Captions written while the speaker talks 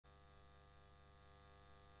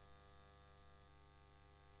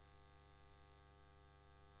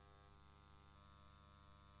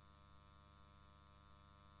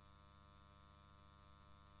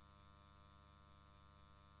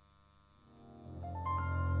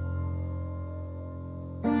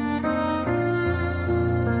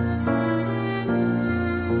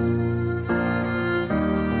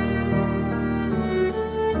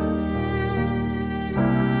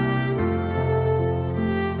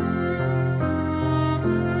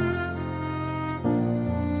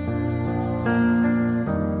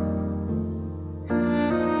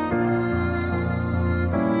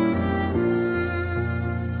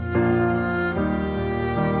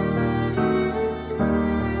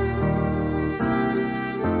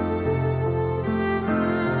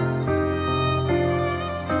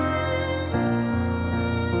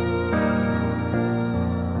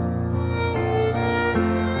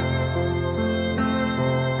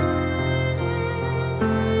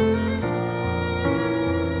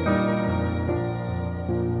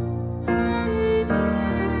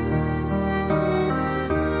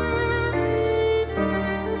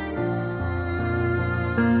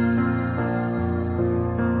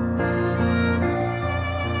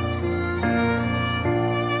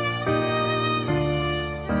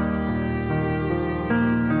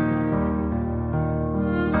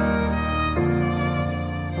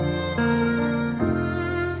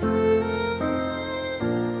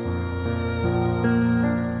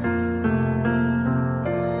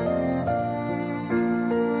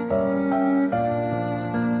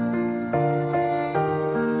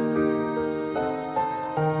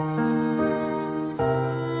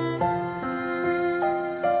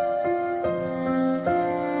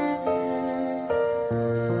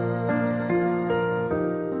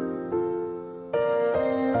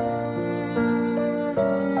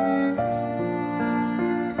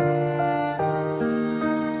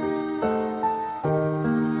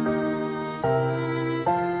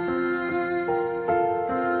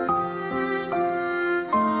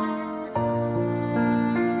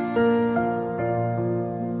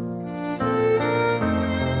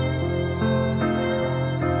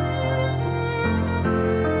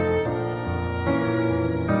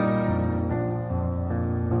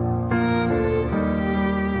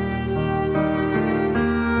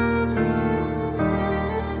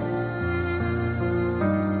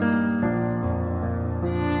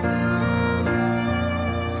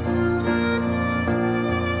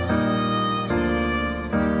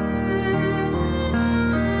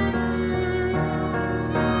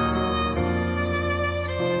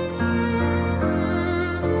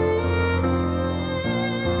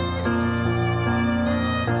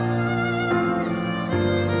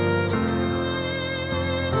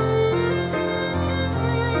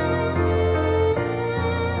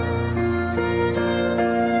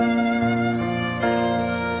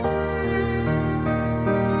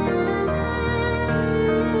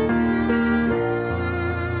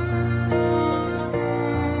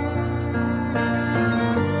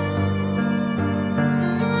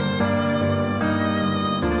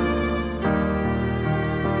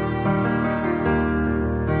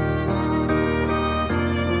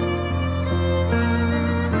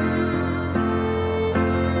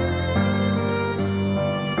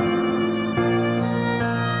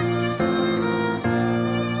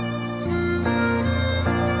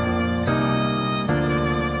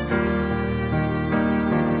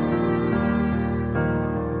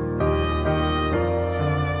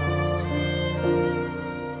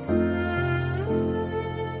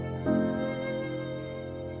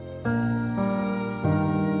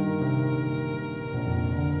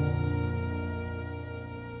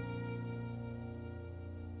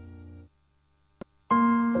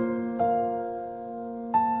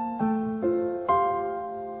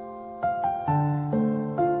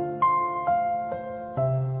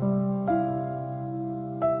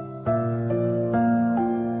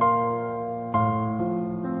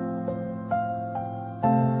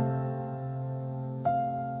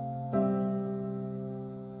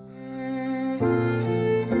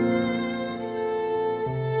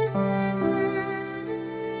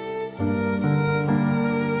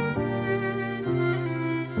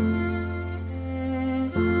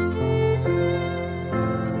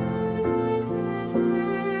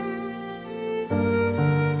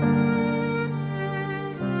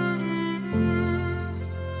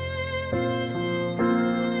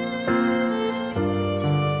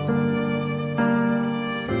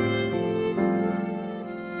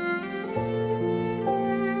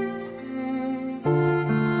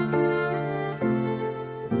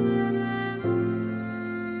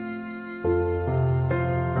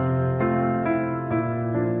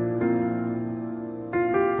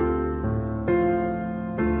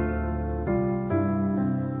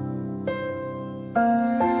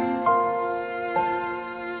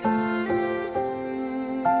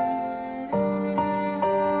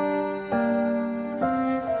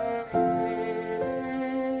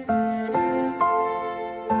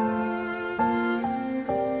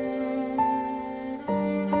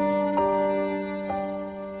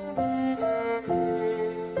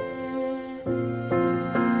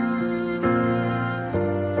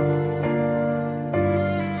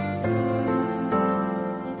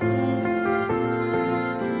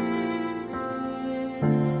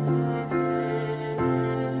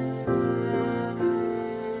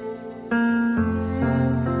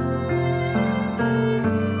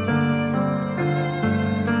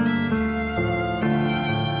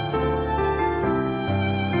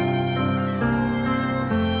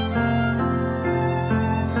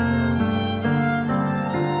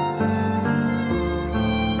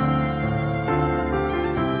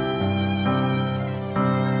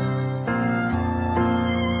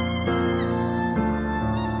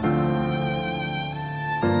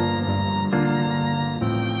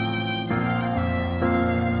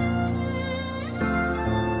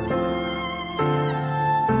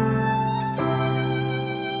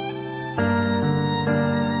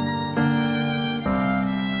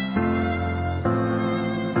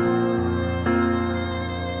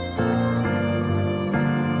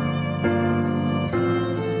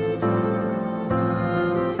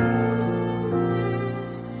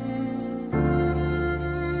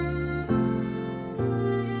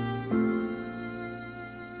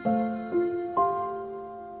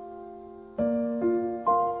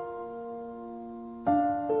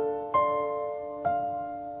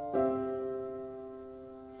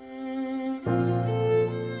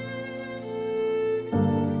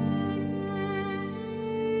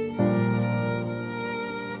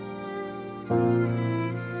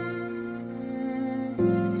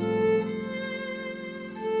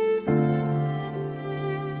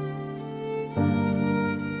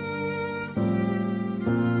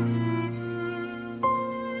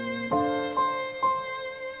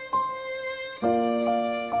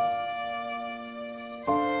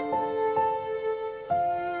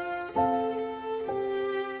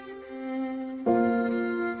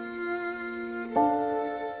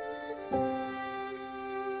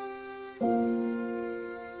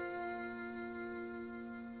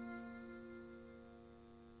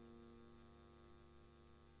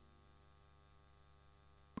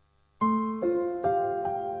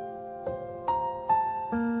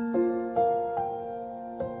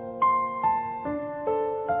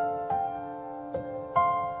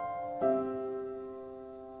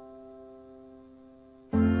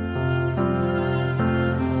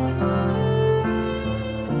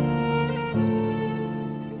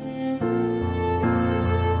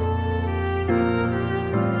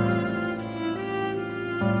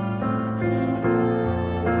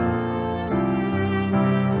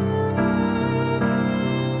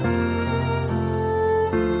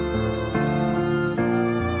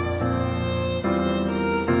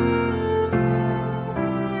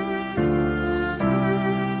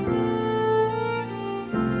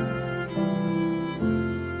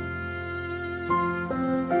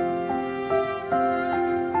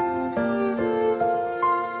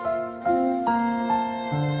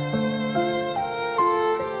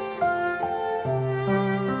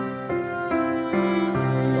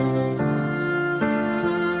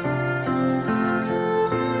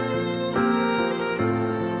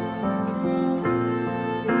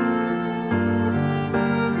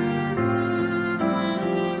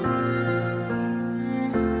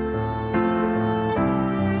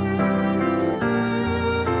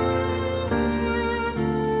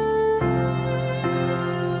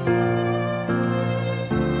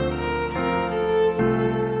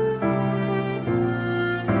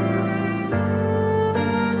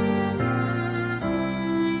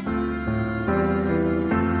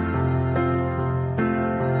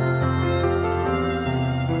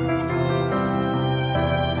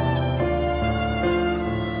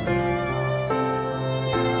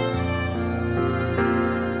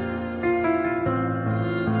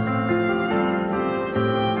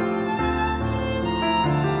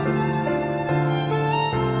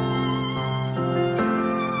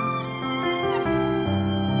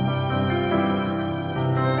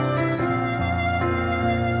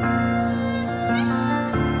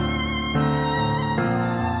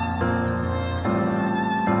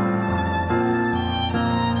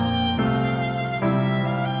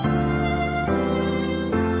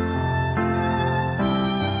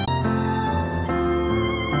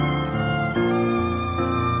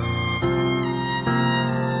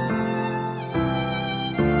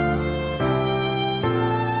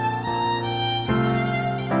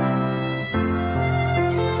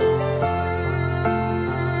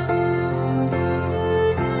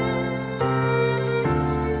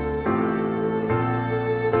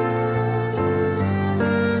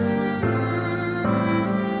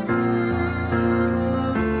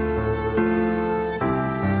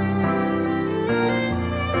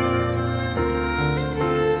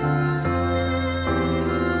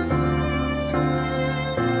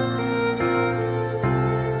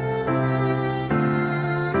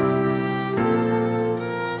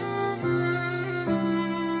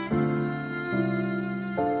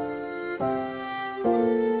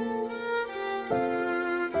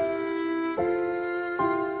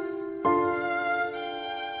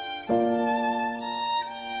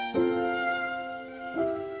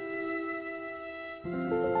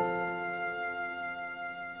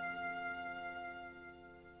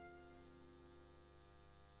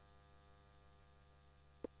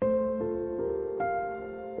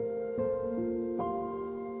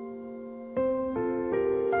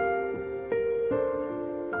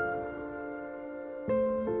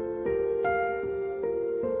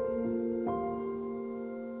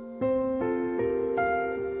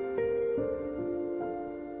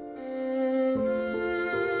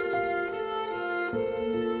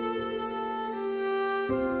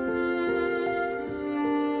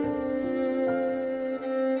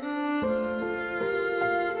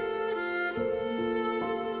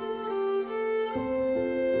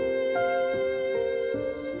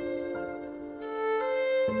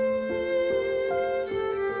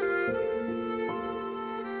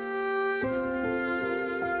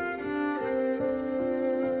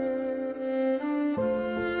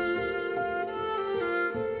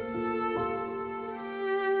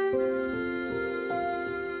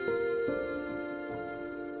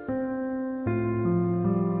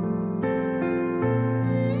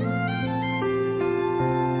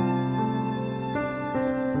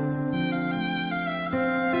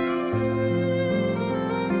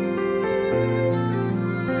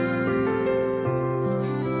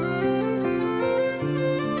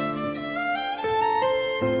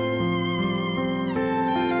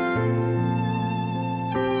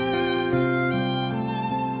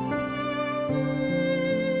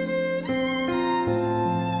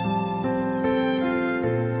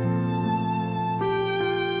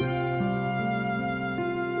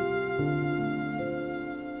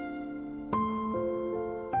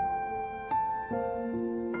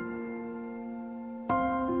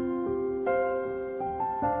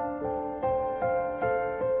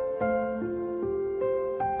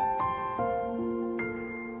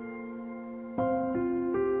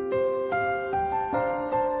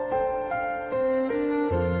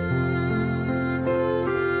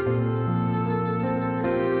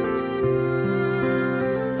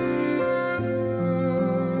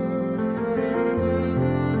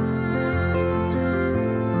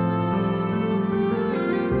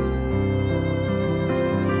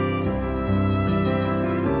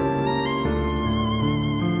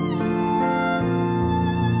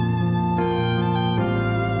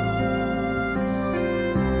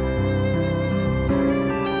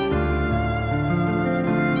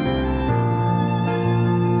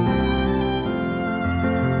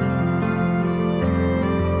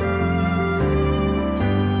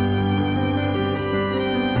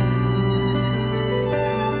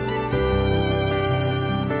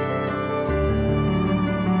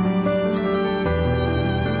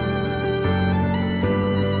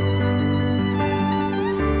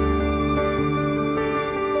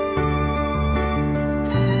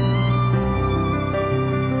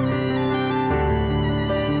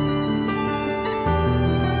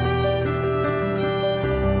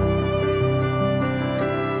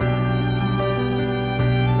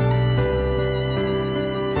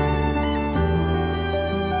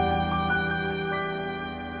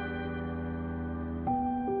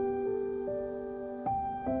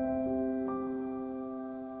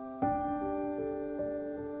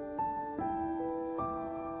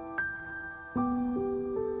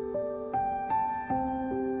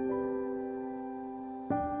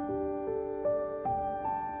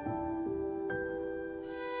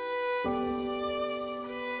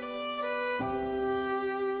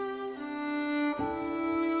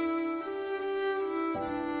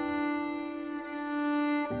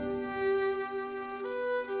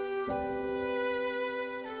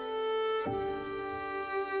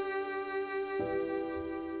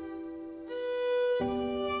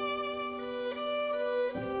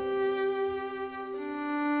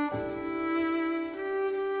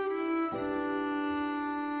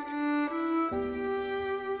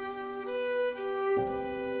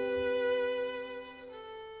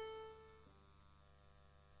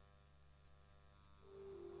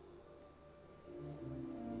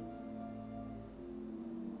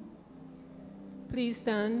Please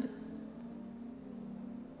stand.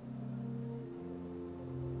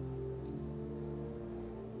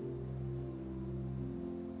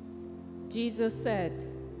 Jesus said,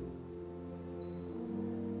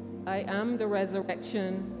 I am the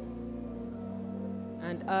resurrection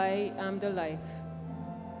and I am the life.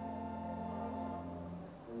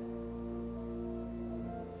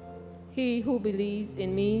 He who believes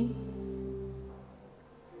in me,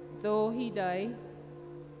 though he die,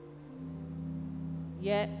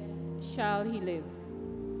 yet shall he live.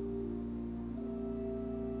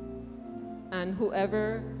 And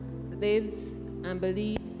whoever lives and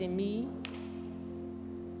believes in me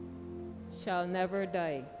shall never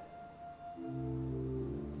die.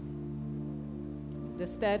 The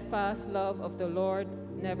steadfast love of the Lord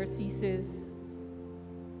never ceases.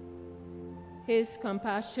 His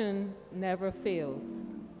compassion never fails.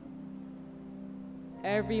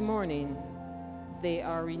 Every morning they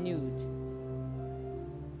are renewed.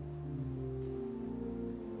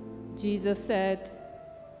 Jesus said,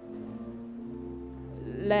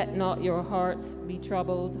 let not your hearts be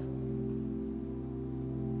troubled.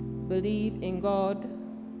 Believe in God,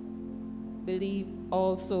 believe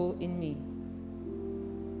also in me.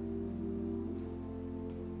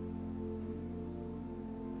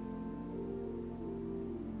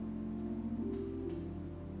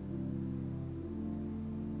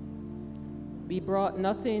 We brought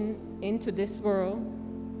nothing into this world,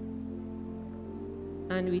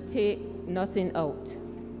 and we take nothing out.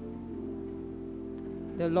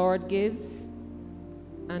 The Lord gives,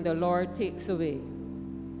 and the Lord takes away.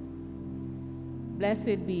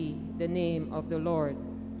 Blessed be the name of the Lord.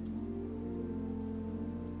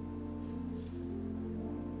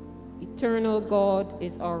 Eternal God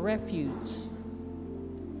is our refuge,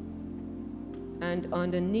 and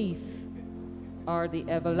underneath are the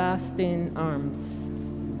everlasting arms.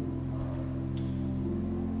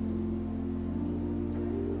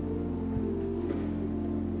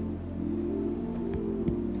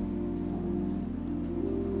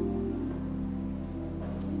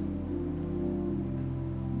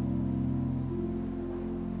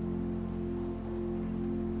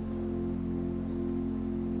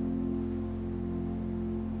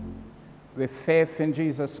 With faith in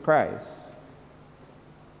Jesus Christ,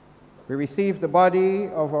 we receive the body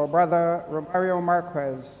of our brother Romario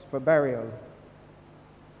Marquez for burial.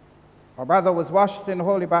 Our brother was washed in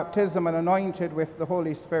holy baptism and anointed with the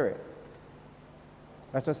Holy Spirit.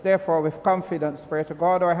 Let us therefore with confidence pray to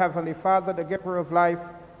God our Heavenly Father, the giver of life,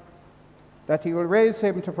 that he will raise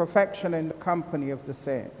him to perfection in the company of the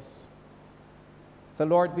saints. The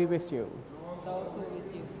Lord be with you. Also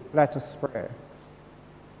with you. Let us pray.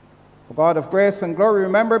 O God of grace and glory,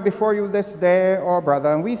 remember before you this day our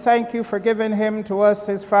brother, and we thank you for giving him to us,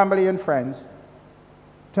 his family and friends,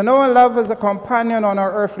 to know and love as a companion on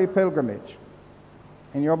our earthly pilgrimage.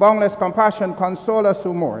 In your boundless compassion, console us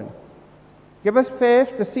who mourn. Give us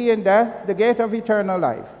faith to see in death the gate of eternal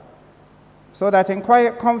life, so that in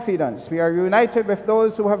quiet confidence we are united with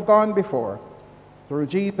those who have gone before. Through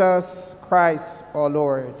Jesus Christ our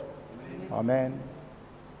Lord. Amen. Amen.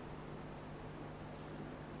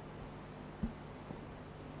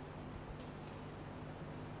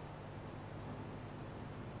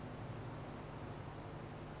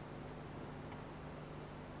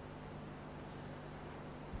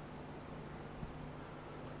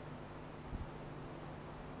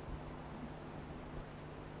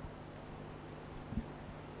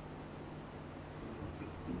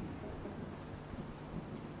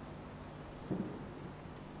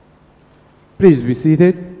 Please be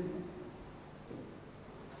seated.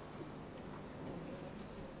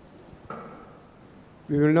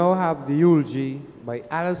 We will now have the eulogy by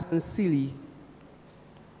Alonza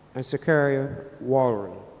and Ricardo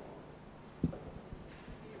Walrond.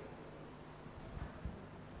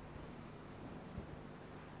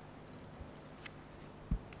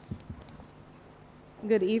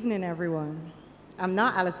 Good evening, everyone. I'm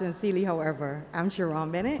not Alison Seeley, however. I'm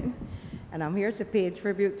Sharon Bennett, and I'm here to pay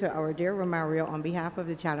tribute to our dear Romario on behalf of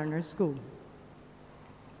the Challoner School.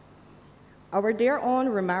 Our dear own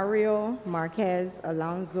Romario Marquez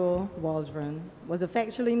Alonza Walrond was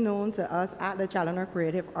affectionately known to us at the Challoner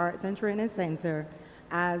Creative Arts and Training Center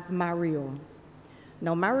as Mario.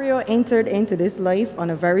 Now, Mario entered into this life on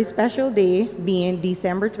a very special day, being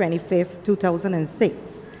December 25th,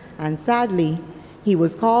 2006, and sadly, he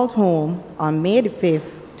was called home on May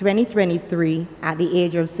 5th, 2023 at the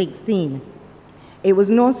age of 16. It was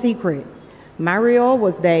no secret. Mario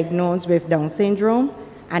was diagnosed with Down syndrome,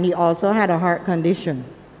 and he also had a heart condition.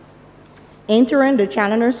 Entering the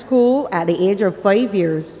Challoner School at the age of 5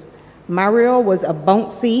 years, Mario was a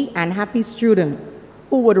bouncy and happy student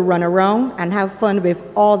who would run around and have fun with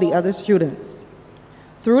all the other students.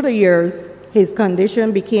 Through the years, his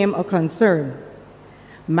condition became a concern.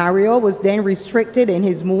 Mario was then restricted in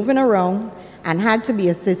his moving around and had to be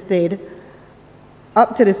assisted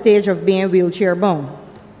up to the stage of being wheelchair-bound.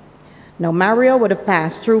 Now, Mario would have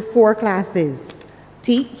passed through 4 classes: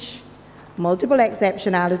 teach, multiple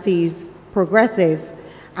exceptionalities, progressive,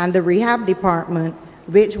 and the rehab department,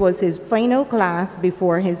 which was his final class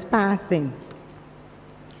before his passing.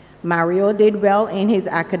 Mario did well in his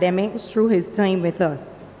academics through his time with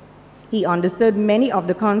us. He understood many of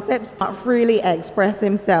the concepts, not freely express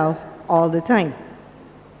himself all the time.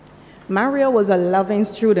 Mario was a loving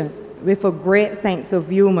student with a great sense of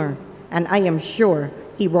humor, and I am sure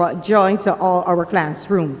he brought joy to all our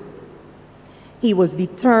classrooms. He was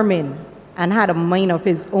determined and had a mind of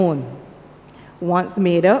his own. Once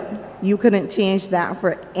made up, you couldn't change that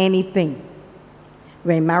for anything.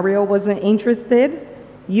 When Mario wasn't interested,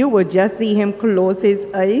 you would just see him close his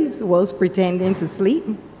eyes whilst pretending to sleep,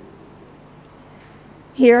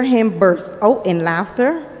 hear him burst out in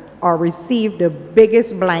laughter, or receive the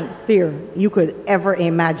biggest blank stare you could ever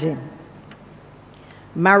imagine.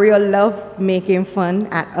 Mario loved making fun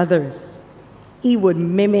at others. He would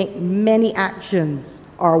mimic many actions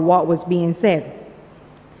or what was being said.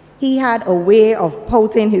 He had a way of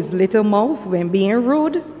pouting his little mouth when being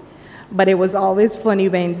rude, but it was always funny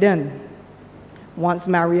when done. Once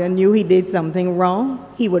Mario knew he did something wrong,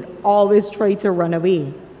 he would always try to run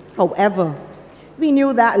away. However, we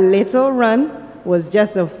knew that little run was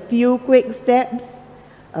just a few quick steps,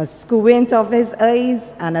 a squint of his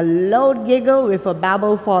eyes, and a loud giggle with a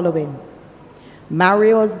babble following.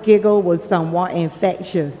 Mario's giggle was somewhat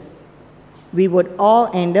infectious. We would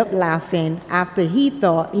all end up laughing after he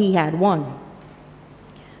thought he had won.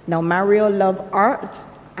 Now, Mario loved art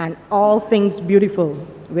and all things beautiful,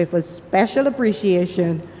 with a special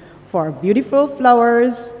appreciation for beautiful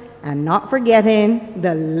flowers and not forgetting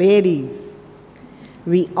the ladies.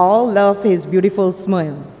 We all love his beautiful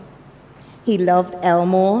smile. He loved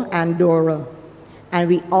Elmo and Dora, and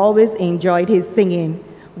we always enjoyed his singing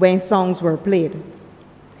when songs were played.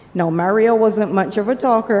 Now, Mario wasn't much of a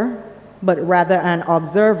talker, but rather an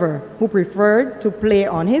observer who preferred to play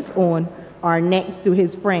on his own or next to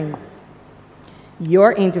his friends.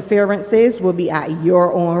 Your interferences will be at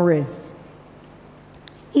your own risk.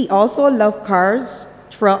 He also loved cars,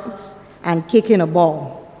 trucks, and kicking a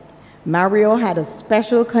ball. Mario had a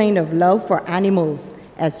special kind of love for animals,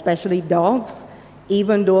 especially dogs,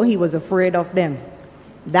 even though he was afraid of them.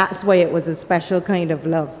 That's why it was a special kind of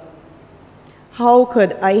love. How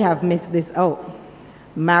could I have missed this out?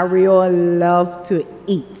 Mario loved to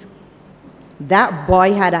eat. That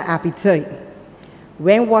boy had an appetite.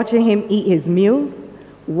 When watching him eat his meals,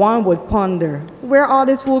 one would ponder, where all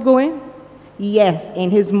this food going? Yes,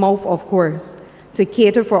 in his mouth, of course, to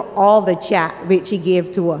cater for all the chat which he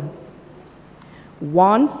gave to us.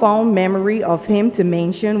 One fond memory of him to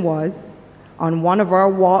mention was on one of our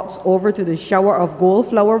walks over to the shower of gold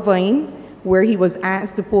flower vine, where he was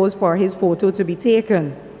asked to pose for his photo to be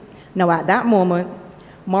taken. Now, at that moment,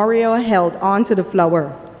 Mario held on to the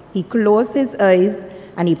flower. He closed his eyes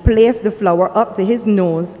and he placed the flower up to his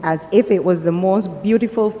nose as if it was the most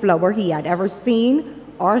beautiful flower he had ever seen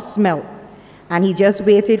or smelt, and he just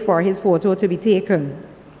waited for his photo to be taken.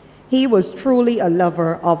 He was truly a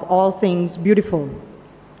lover of all things beautiful.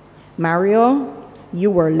 Mario,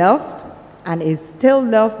 you were loved and is still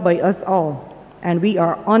loved by us all, and we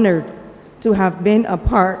are honored to have been a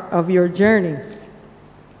part of your journey.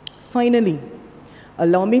 Finally,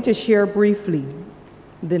 allow me to share briefly.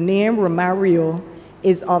 The name Romario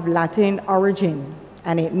is of Latin origin,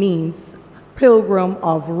 and it means pilgrim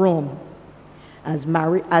of Rome. As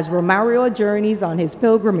Romario journeys on his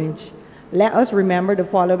pilgrimage, let us remember the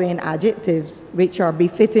following adjectives which are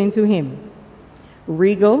befitting to him: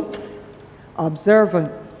 regal,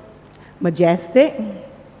 observant, majestic,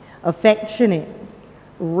 affectionate,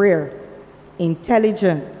 rare,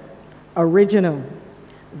 intelligent, original.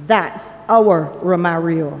 That's our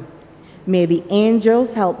Romario. May the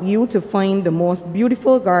angels help you to find the most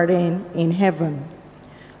beautiful garden in heaven.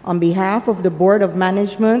 On behalf of the Board of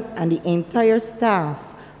Management and the entire staff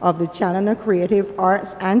of the Challoner Creative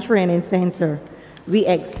Arts and Training Center, we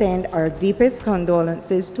extend our deepest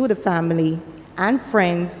condolences to the family and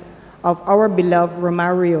friends of our beloved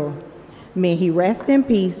Romario. May he rest in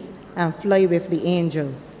peace and fly with the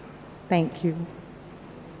angels. Thank you.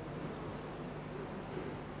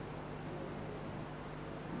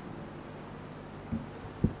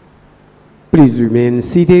 Please remain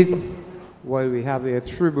seated while we have a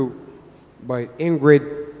tribute by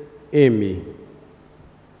Ingrid Amy.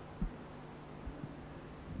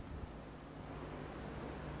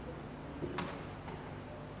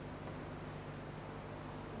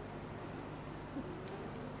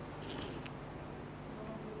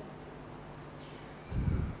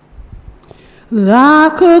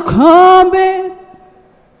 Like a comet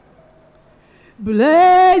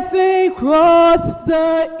blazing across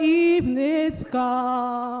the evening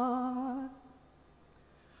sky,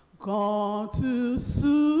 gone too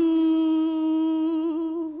soon.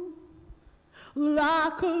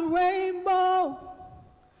 Like a rainbow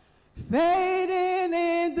fading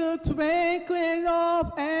in the twinkling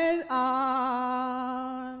of an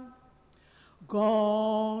eye,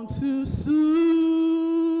 gone too soon.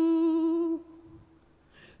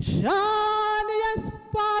 Shiny and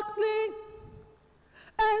sparkling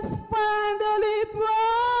and splendidly bright,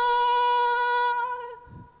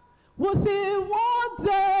 was here one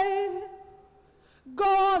day,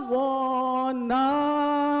 gone one night.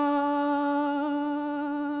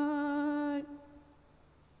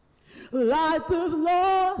 Like the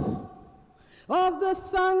loss of the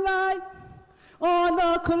sunlight on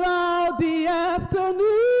a cloudy afternoon,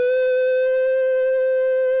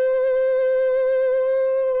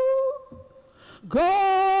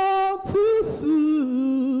 gone too soon.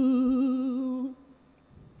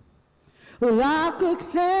 Like a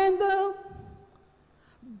candle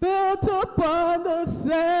built upon the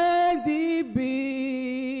sandy beach,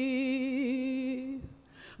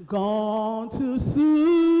 gone too soon.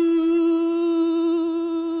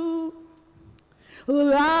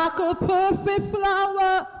 Like a perfect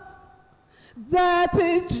flower that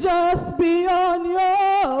is just beyond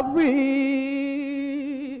your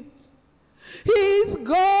reach, he's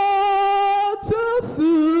gone too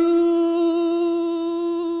soon.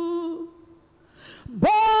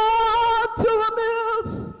 Born to the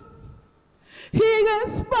mills, he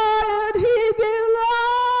inspired, he delighted.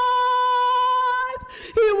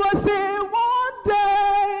 He was here one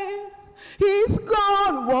day, he's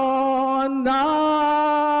gone one night.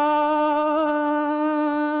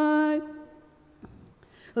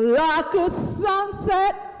 Like a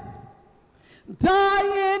sunset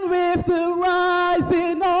dying with the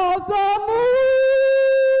rising of the moon,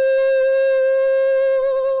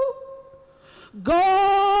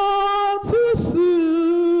 gone too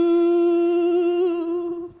soon.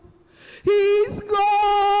 He's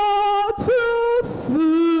gone too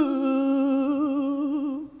soon.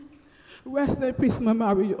 Rest in peace,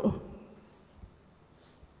 Romario.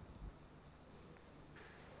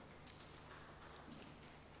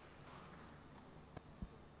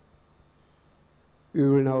 We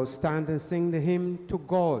will now stand and sing the hymn, "To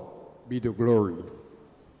God Be the Glory." Glory,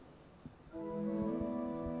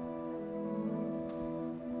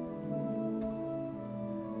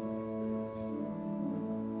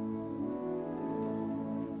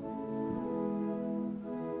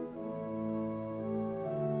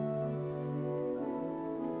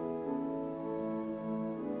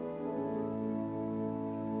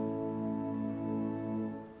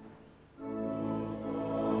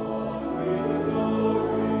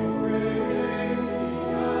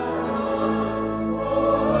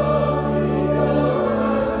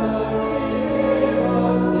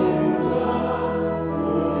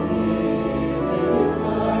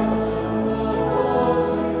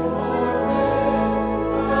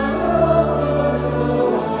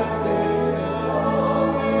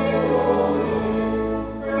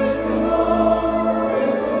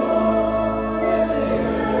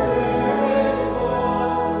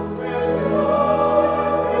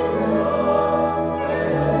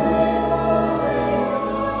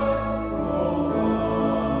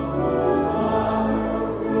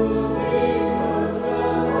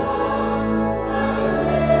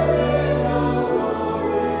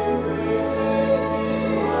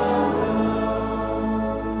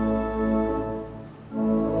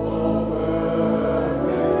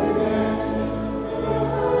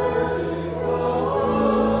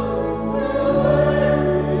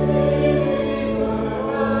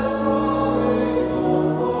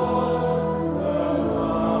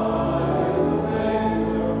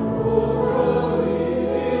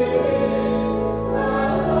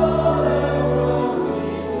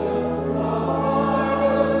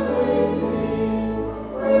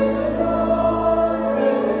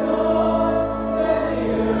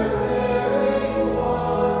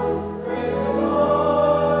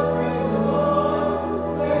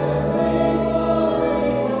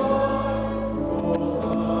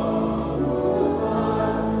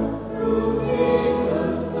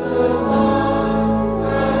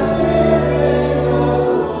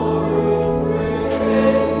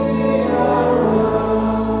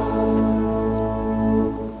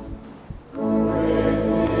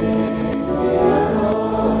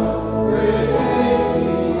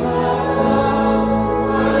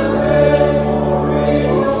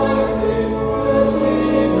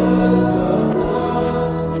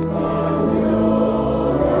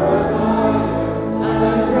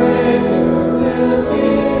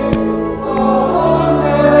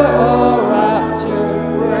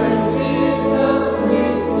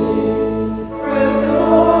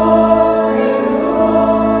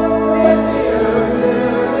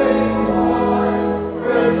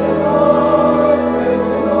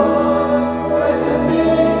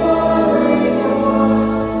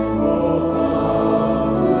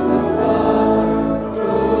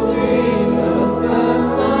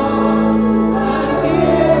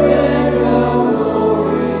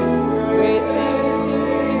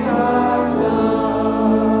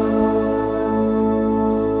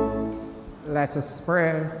 Let us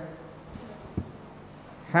pray.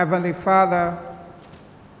 Heavenly Father,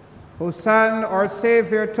 whose Son, our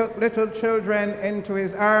Savior, took little children into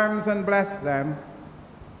his arms and blessed them,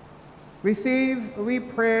 receive, we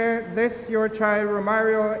pray, this your child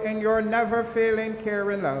Romario in your never-failing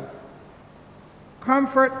care and love.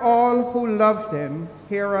 Comfort all who loved him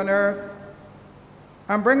here on earth,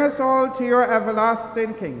 and bring us all to your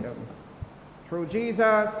everlasting kingdom. Through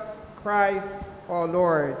Jesus Christ, our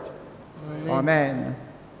Lord. Amen. Amen.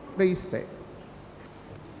 Please sit.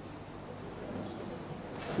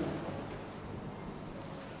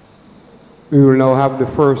 We will now have the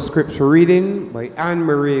first scripture reading by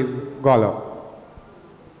Anne-Marie Gollop.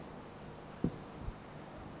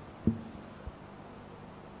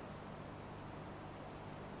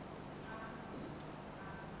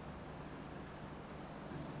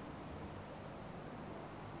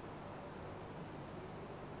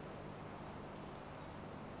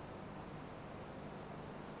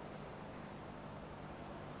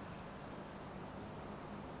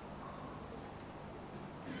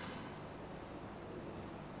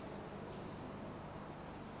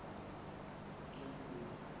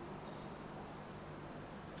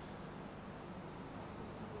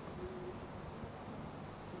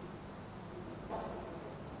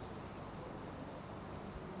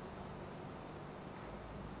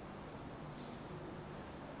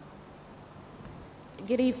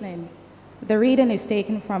 Good evening. The reading is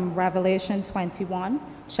taken from Revelation 21,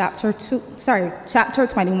 chapter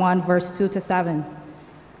 21, verse 2 to 7.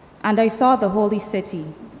 And I saw the holy city,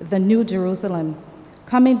 the new Jerusalem,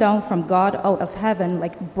 coming down from God out of heaven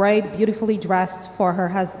like a bride beautifully dressed for her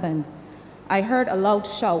husband. I heard a loud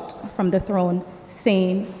shout from the throne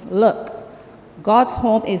saying, "Look, God's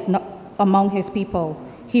home is not among his people.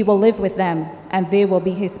 He will live with them, and they will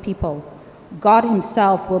be his people. God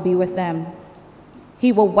himself will be with them.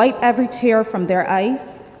 He will wipe every tear from their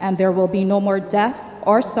eyes, and there will be no more death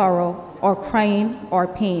or sorrow or crying or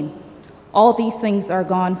pain. All these things are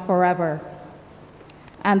gone forever."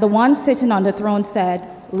 And the one sitting on the throne said,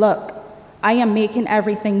 "Look, I am making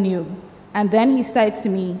everything new." And then he said to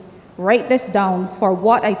me, "Write this down, for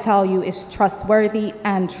what I tell you is trustworthy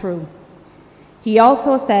and true." He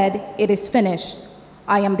also said, "It is finished.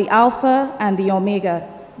 I am the Alpha and the Omega,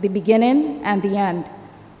 the beginning and the end.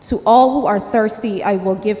 To all who are thirsty, I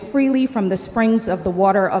will give freely from the springs of the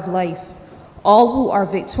water of life. All who are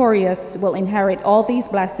victorious will inherit all these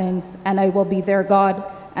blessings, and I will be their God,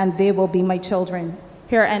 and they will be my children."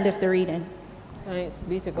 Here endeth the reading. Thanks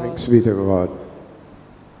be to God. Thanks be to God.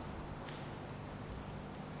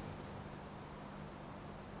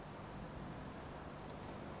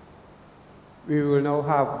 We will now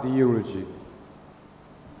have the eulogy.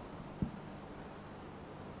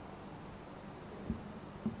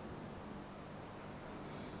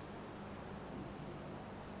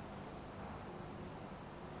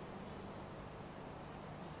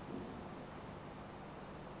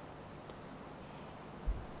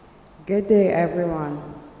 Good day, everyone.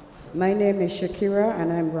 My name is Shakira,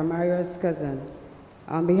 and I'm Romario's cousin.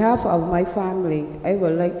 On behalf of my family, I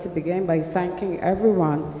would like to begin by thanking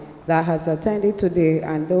everyone that has attended today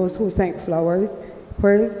and those who sent flowers,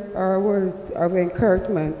 prayers, or words of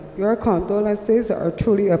encouragement. Your condolences are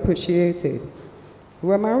truly appreciated.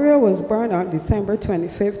 Romario was born on December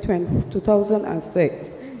 25,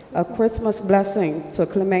 2006, a Christmas blessing to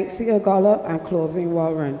Clemencia Gollop and Clothing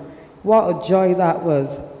Walrond. What a joy that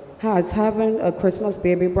was. As having a Christmas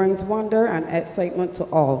baby brings wonder and excitement to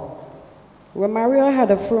all. Romario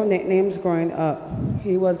had a few nicknames growing up.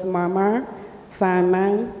 He was Marmar,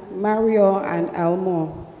 Fanman, Mario, and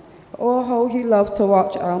Elmo. Oh, how he loved to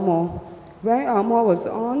watch Elmo. When Elmo was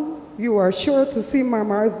on, you were sure to see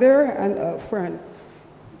Marmar there and a friend.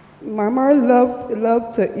 Marmar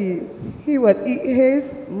loved to eat. He would eat his,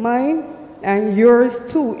 mine, and yours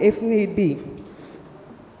too if need be.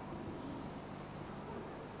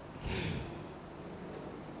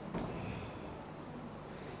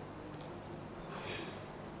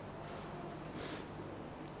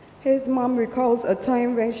 His mom recalls a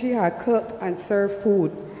time when she had cooked and served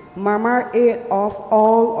food. Marmar ate off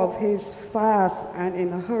all of his fast and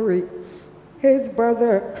in a hurry. His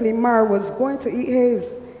brother, Clemar, was going to eat his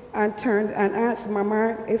and turned and asked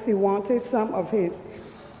Marmar if he wanted some of his,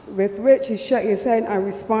 with which he shook his head and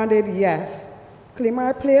responded yes.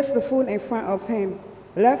 Clemar placed the food in front of him,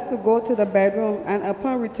 left to go to the bedroom, and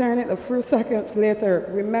upon returning a few seconds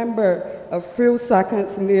later, remember, a few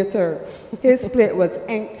seconds later, his plate was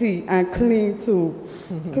empty and clean too.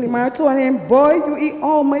 Clemar told him, "Boy, you eat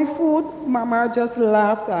all my food?" Marmar just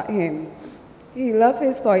laughed at him. He loved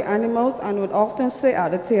his toy animals and would often sit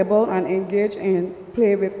at the table and engage in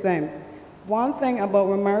play with them. One thing about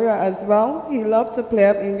Romario as well, he loved to play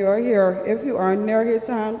up in your ear. If you are near his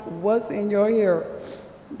hand, what's in your ear?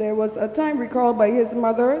 There was a time recalled by his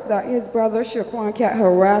mother that his brother Shaquan kept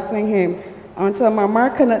harassing him until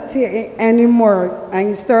Mama couldn't take it anymore, and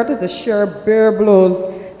he started to share bare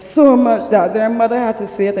blows so much that their mother had to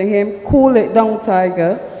say to him, "Cool it down,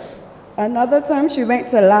 Tiger." Another time she went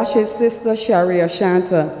to lash his sister Sharia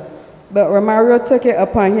Shanta, but Romario took it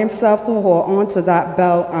upon himself to hold on to that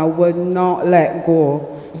belt and would not let go,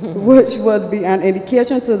 which would be an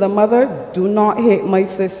indication to the mother, "Do not hit my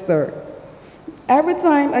sister." Every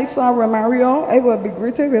time I saw Romario, I would be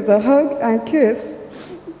greeted with a hug and kiss.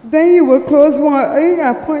 Then he would close one eye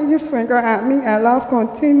and point his finger at me and laugh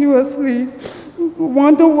continuously.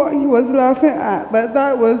 Wonder what he was laughing at, but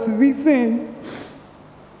that was within.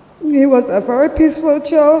 He was a very peaceful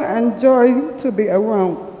child and joy to be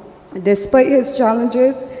around. Despite his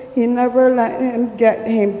challenges, he never let him get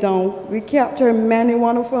him down. We captured many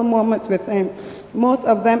wonderful moments with him, most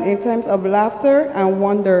of them in times of laughter and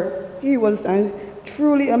wonder. He was a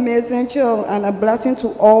truly amazing child and a blessing to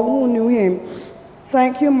all who knew him.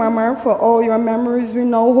 Thank you, Mama, for all your memories we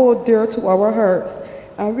now hold dear to our hearts.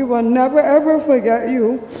 And we will never ever forget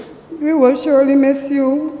you. We will surely miss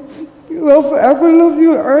you. We will forever love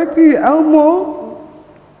you, R.P. Elmo.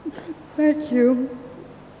 Thank you.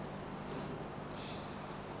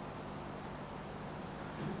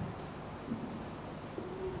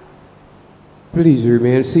 Please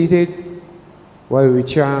remain seated while we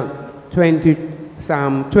chant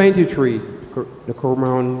Psalm 23, the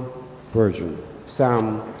Qumran version.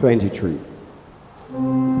 Psalm 23.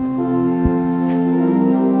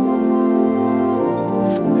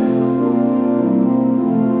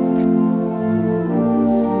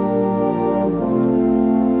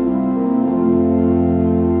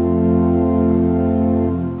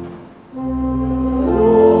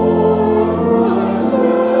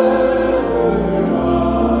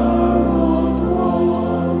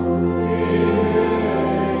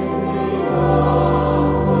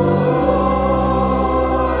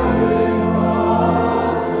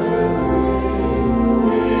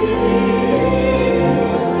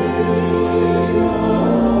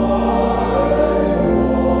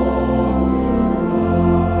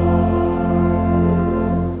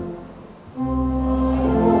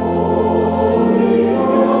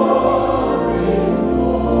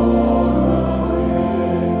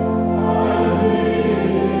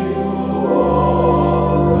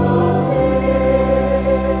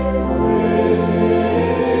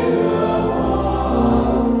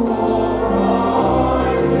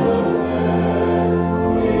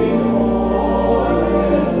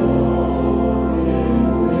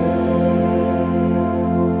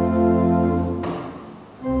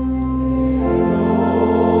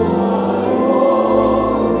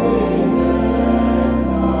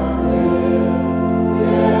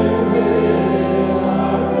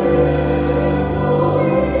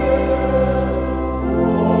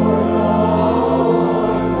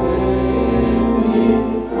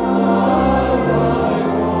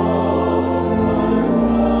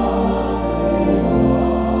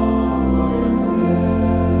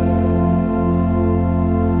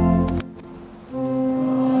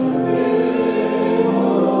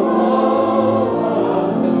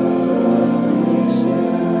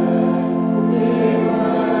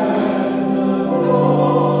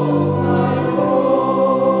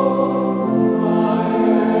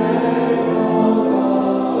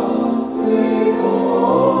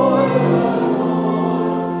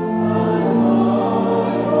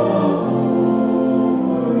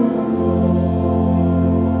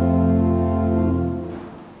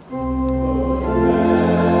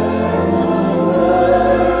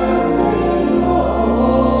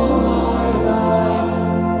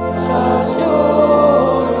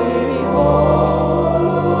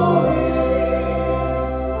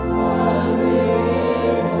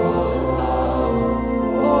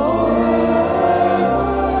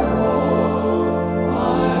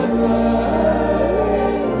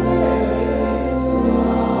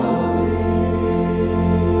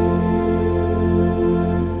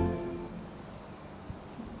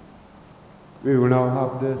 We will now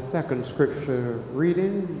have the second scripture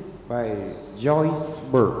reading by Joyce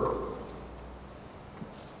Burke.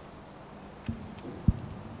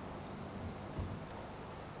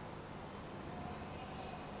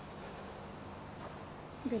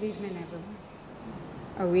 Good evening, everyone.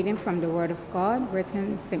 A reading from the Word of God,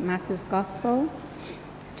 written St. Matthew's Gospel,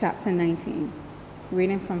 chapter 19,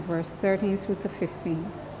 reading from verse 13 through to 15.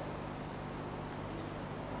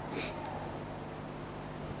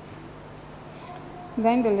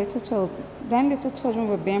 Then little children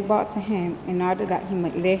were being brought to him in order that he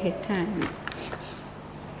might lay his hands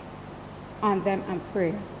on them and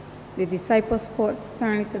pray. The disciples spoke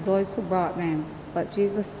sternly to those who brought them, but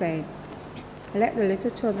Jesus said, "Let the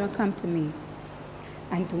little children come to me,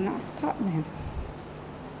 and do not stop them.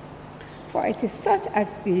 For it is such as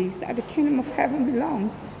these that the kingdom of heaven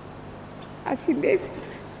belongs." As he laid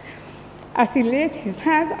his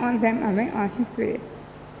hands on them and went on his way.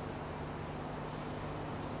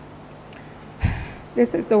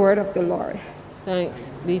 This is the word of the Lord.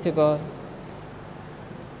 Thanks be to God.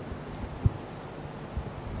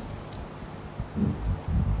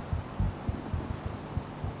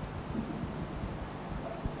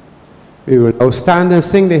 We will now stand and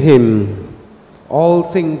sing the hymn, All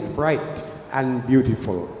Things Bright and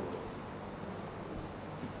Beautiful.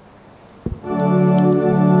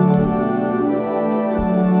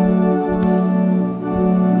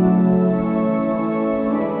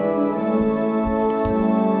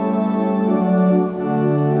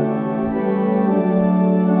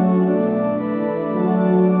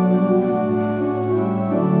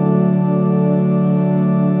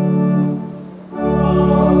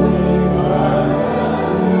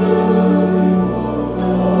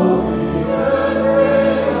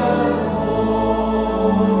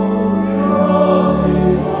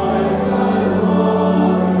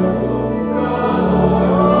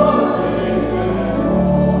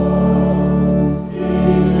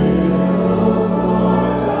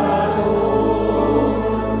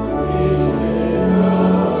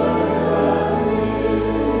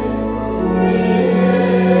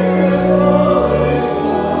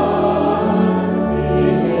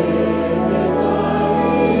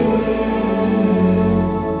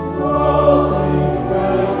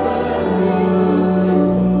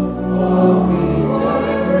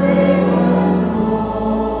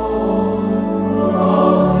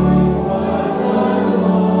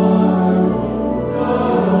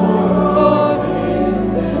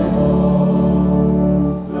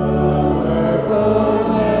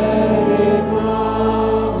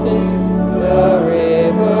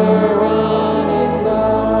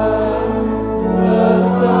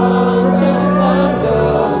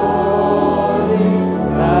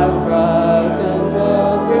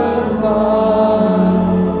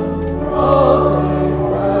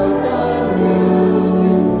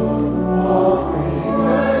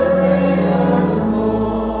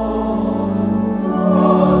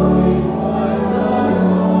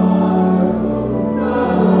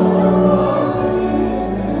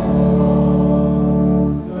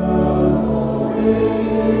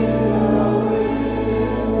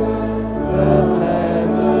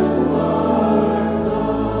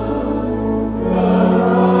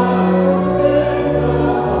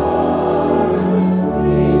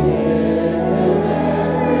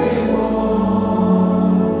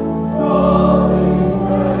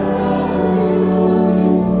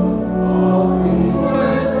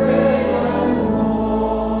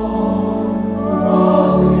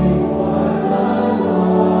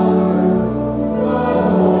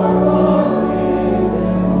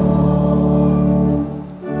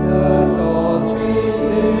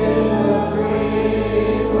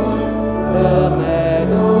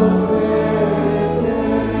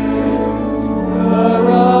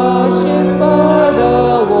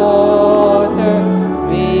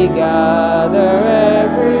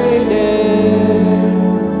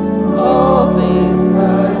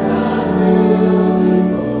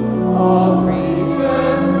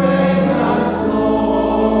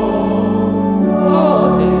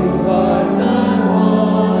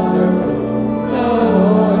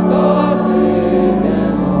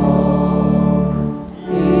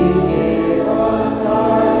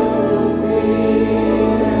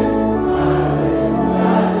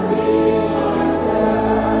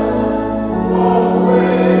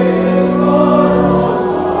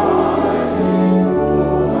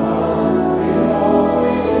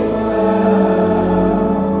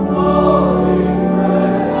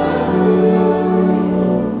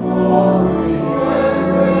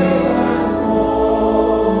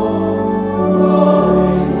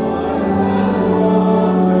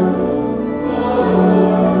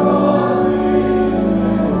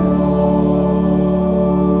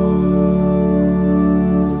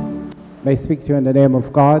 I speak to you in the name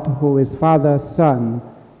of God, who is Father, Son,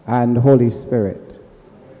 and Holy Spirit.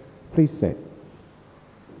 Please sit.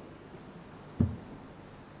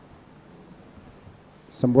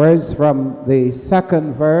 Some words from the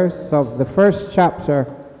second verse of the first chapter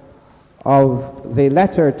of the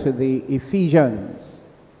letter to the Ephesians.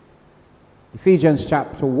 Ephesians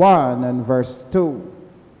chapter 1 and verse 2.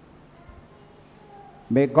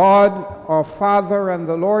 May God, our Father, and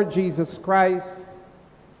the Lord Jesus Christ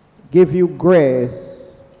give you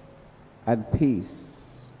grace and peace.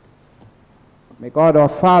 May God, our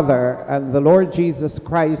Father, and the Lord Jesus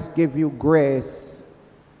Christ give you grace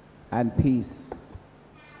and peace.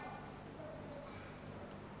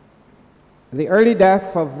 The early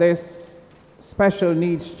death of this special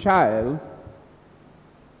needs child,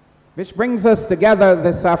 which brings us together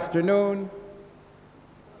this afternoon,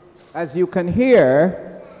 as you can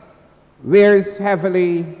hear, wears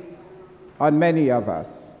heavily on many of us.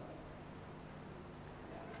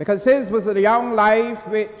 Because his was a young life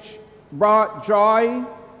which brought joy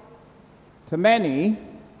to many,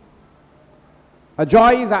 a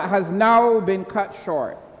joy that has now been cut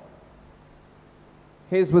short.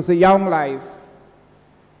 His was a young life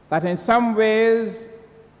that in some ways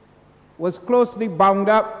was closely bound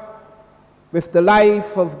up with the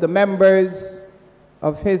life of the members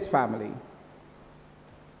of his family.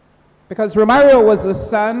 Because Romario was a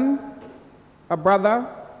son, a brother,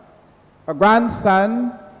 a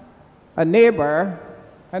grandson, a neighbor,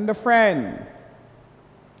 and a friend.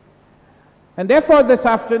 And therefore this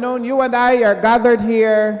afternoon, you and I are gathered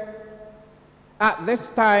here at this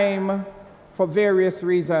time for various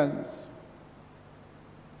reasons.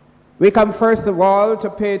 We come first of all to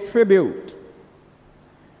pay tribute,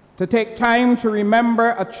 to take time to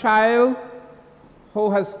remember a child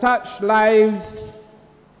who has touched lives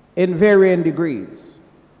in varying degrees.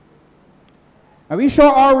 And we show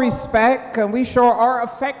our respect and we show our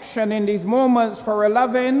affection in these moments for a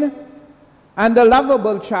loving and a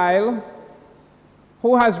lovable child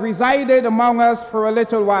who has resided among us for a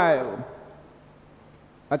little while.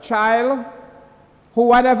 A child who,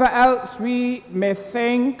 whatever else we may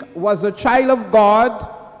think, was a child of God,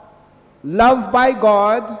 loved by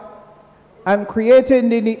God, and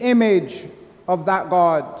created in the image of that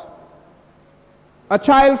God. A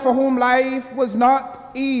child for whom life was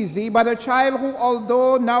not easy, but a child who,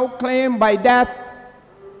 although now claimed by death,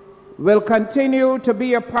 will continue to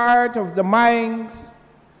be a part of the minds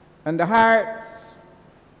and the hearts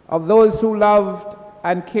of those who loved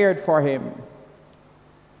and cared for him.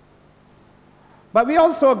 But we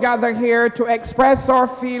also gather here to express our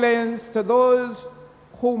feelings to those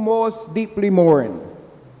who most deeply mourn.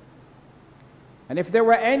 And if there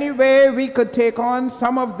were any way we could take on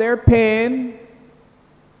some of their pain,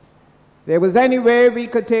 there was any way we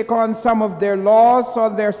could take on some of their loss or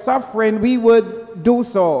their suffering, we would do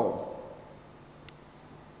so.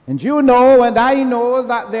 And you know and I know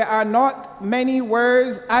that there are not many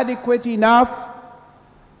words adequate enough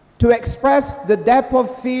to express the depth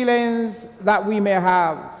of feelings that we may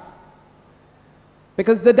have.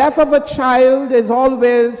 Because the death of a child is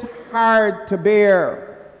always hard to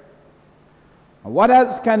bear. What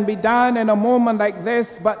else can be done in a moment like this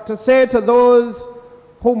but to say to those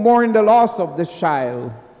who mourn the loss of this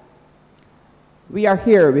child, we are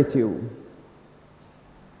here with you.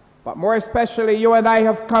 But more especially, you and I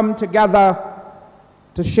have come together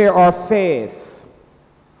to share our faith.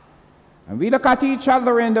 And we look at each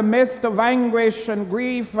other in the midst of anguish and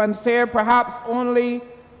grief and say, perhaps only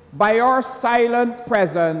by our silent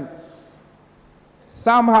presence,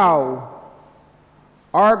 somehow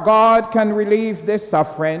our God can relieve this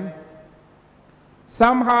suffering.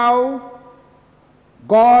 Somehow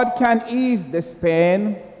God can ease this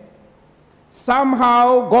pain.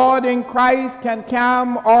 Somehow God in Christ can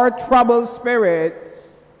calm our troubled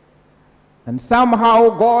spirits. And somehow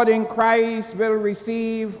God in Christ will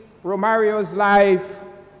receive Romario's life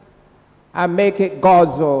and make it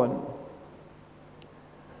God's own.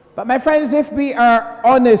 But my friends, if we are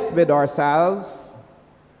honest with ourselves,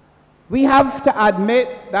 we have to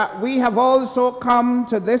admit that we have also come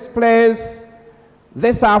to this place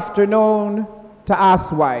this afternoon to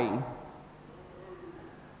ask why.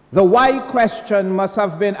 The why question must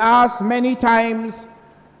have been asked many times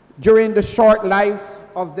during the short life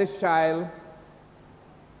of this child,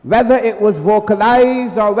 whether it was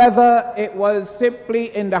vocalized or whether it was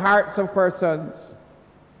simply in the hearts of persons.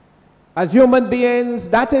 As human beings,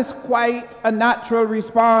 that is quite a natural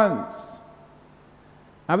response.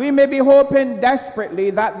 And we may be hoping desperately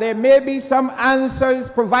that there may be some answers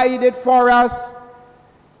provided for us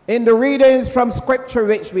in the readings from Scripture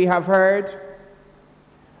which we have heard.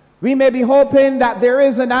 We may be hoping that there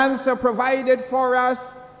is an answer provided for us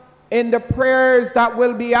in the prayers that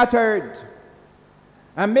will be uttered.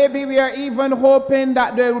 And maybe we are even hoping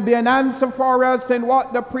that there will be an answer for us in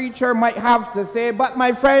what the preacher might have to say. But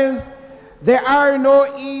my friends, there are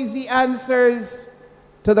no easy answers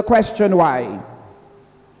to the question why.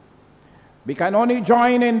 We can only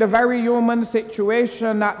join in the very human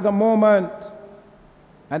situation at the moment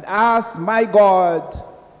and asked, my God,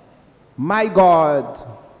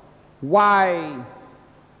 why?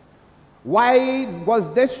 Why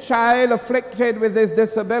was this child afflicted with this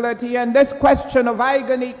disability? And this question of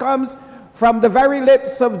agony comes from the very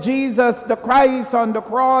lips of Jesus the Christ on the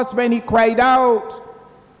cross when he cried out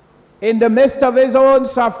in the midst of his own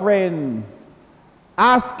suffering,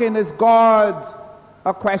 asking his God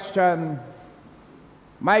a question.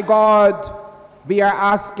 My God, we are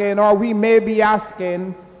asking, or we may be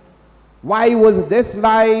asking, why was this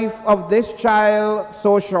life of this child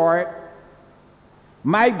so short?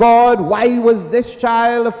 My God, why was this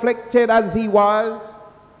child afflicted as he was?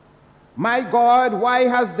 My God, why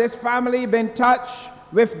has this family been touched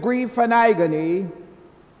with grief and agony?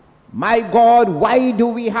 My God, why do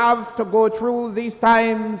we have to go through these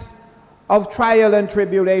times of trial and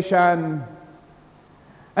tribulation?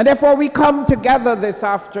 And therefore we come together this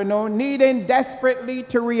afternoon needing desperately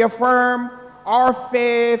to reaffirm our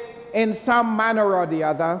faith in some manner or the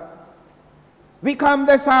other. We come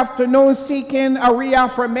this afternoon seeking a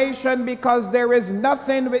reaffirmation because there is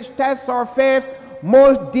nothing which tests our faith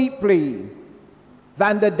more deeply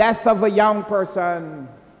than the death of a young person.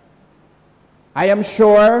 I am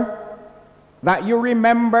sure that you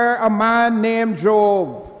remember a man named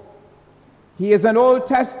Job. He is an Old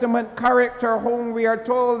Testament character whom we are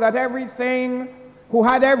told that who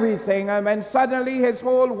had everything, and when suddenly his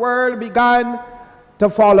whole world began to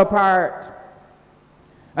fall apart.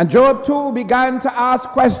 And Job too began to ask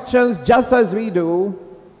questions just as we do.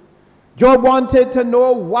 Job wanted to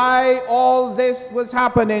know why all this was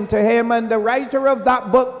happening to him, and the writer of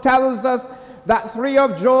that book tells us that 3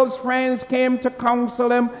 of Job's friends came to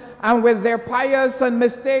counsel him, and with their pious and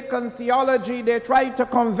mistaken theology, they tried to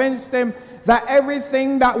convince him that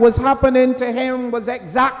everything that was happening to him was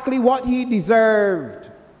exactly what he deserved.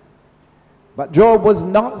 But Job was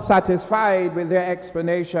not satisfied with their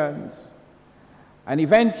explanations. And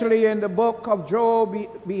eventually in the book of Job,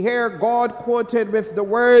 we hear God quoted with the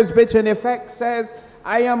words which in effect says,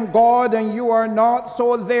 I am God and you are not,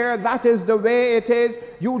 so there, that is the way it is.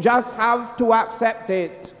 You just have to accept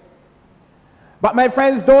it. But my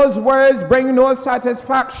friends, those words bring no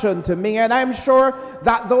satisfaction to me, and I'm sure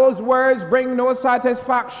that those words bring no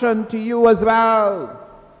satisfaction to you as well.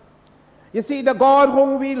 You see, the God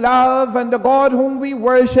whom we love and the God whom we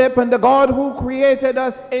worship and the God who created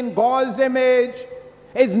us in God's image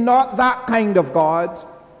is not that kind of God,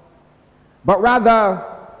 but rather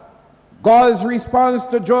God's response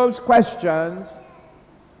to Job's questions,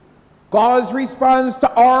 God's response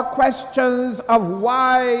to our questions of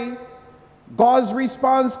why, God's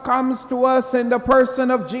response comes to us in the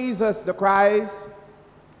person of Jesus the Christ.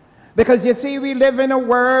 Because you see, we live in a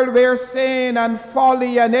world where sin and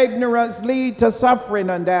folly and ignorance lead to suffering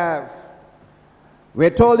and death. We're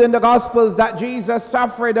told in the Gospels that Jesus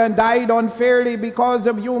suffered and died unfairly because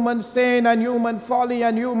of human sin and human folly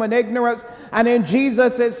and human ignorance. And in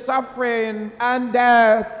Jesus' suffering and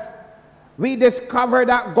death, we discover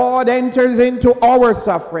that God enters into our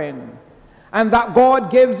suffering, and that God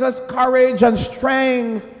gives us courage and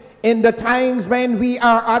strength in the times when we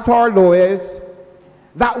are at our lowest,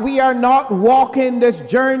 that we are not walking this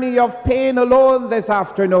journey of pain alone this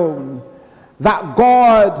afternoon, that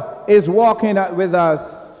God is walking with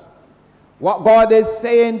us. What God is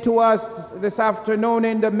saying to us this afternoon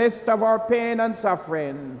in the midst of our pain and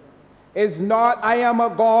suffering is not, I am a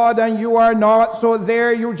God and you are not, so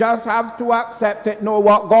there you just have to accept it. No,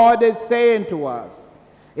 what God is saying to us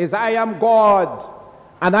is, I am God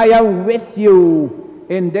and I am with you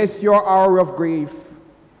in this your hour of grief.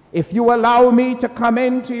 If you allow me to come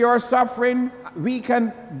into your suffering, we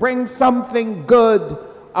can bring something good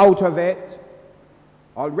out of it.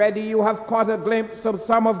 Already you have caught a glimpse of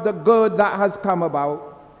some of the good that has come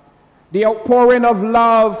about. The outpouring of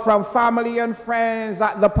love from family and friends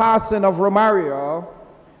at the passing of Romario,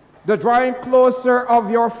 the drawing closer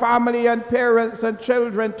of your family and parents and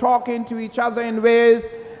children talking to each other in ways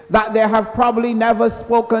that they have probably never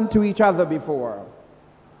spoken to each other before.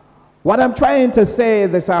 What I'm trying to say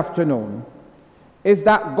this afternoon is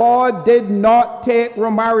that God did not take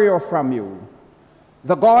Romario from you.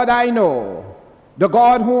 The God I know, the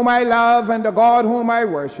God whom I love and the God whom I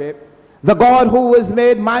worship, the God who was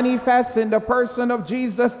made manifest in the person of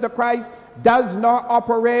Jesus the Christ, does not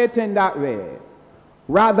operate in that way.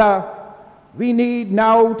 Rather, we need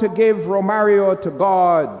now to give Romario to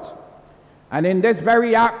God. And in this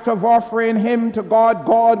very act of offering him to God,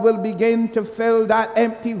 God will begin to fill that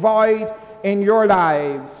empty void in your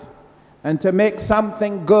lives and to make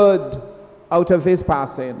something good out of his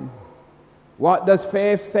passing. What does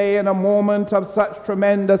faith say in a moment of such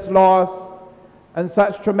tremendous loss and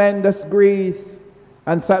such tremendous grief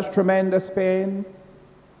and such tremendous pain.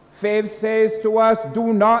 Faith says to us,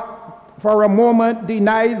 do not for a moment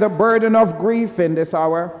deny the burden of grief in this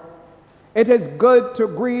hour. It is good to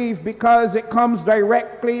grieve because it comes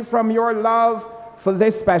directly from your love for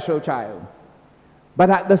this special child. But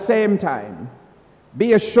at the same time,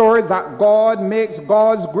 be assured that God makes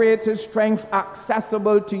God's greatest strength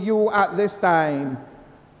accessible to you at this time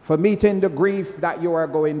for meeting the grief that you are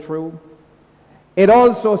going through. It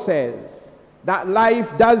also says that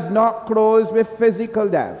life does not close with physical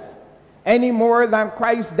death, any more than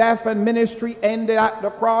Christ's death and ministry ended at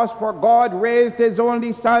the cross, for God raised his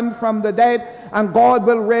only Son from the dead, and God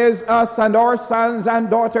will raise us and our sons and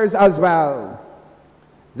daughters as well.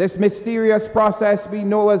 This mysterious process we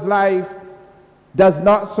know as life does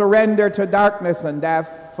not surrender to darkness and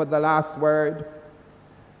death for the last word,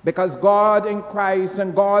 because God in Christ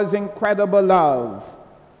and God's incredible love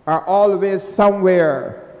are always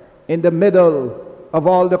somewhere in the middle of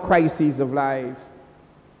all the crises of life.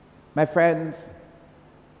 My friends,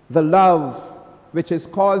 the love which is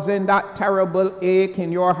causing that terrible ache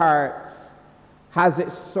in your hearts has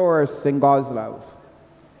its source in God's love.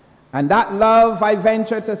 And that love, I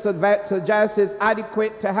venture to suggest, is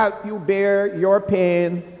adequate to help you bear your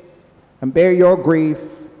pain and bear your grief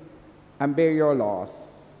and bear your loss.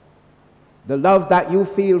 The love that you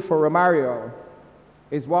feel for Romario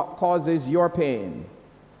is what causes your pain,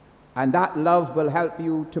 and that love will help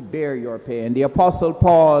you to bear your pain. The Apostle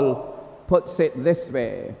Paul puts it this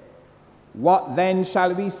way: what then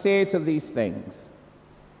shall we say to these things?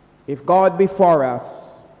 If God be for us,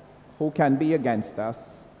 who can be against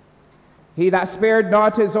us? He that spared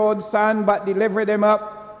not his own Son, but delivered him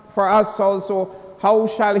up for us also, how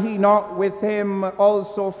shall he not with him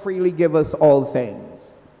also freely give us all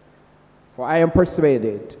things? For I am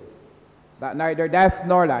persuaded that neither death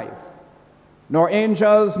nor life, nor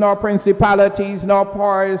angels, nor principalities, nor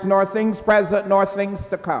powers, nor things present, nor things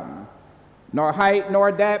to come, nor height,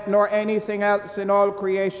 nor depth, nor anything else in all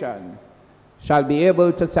creation shall be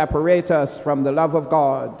able to separate us from the love of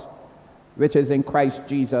God, which is in Christ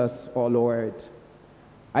Jesus our Lord.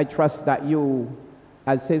 I trust that you,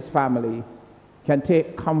 as his family, can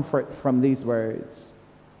take comfort from these words.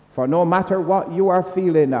 For no matter what you are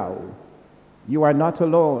feeling now, you are not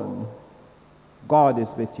alone. God is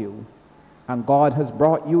with you, and God has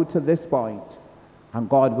brought you to this point, and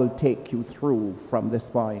God will take you through from this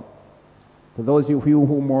point. To those of you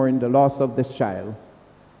who mourn the loss of this child,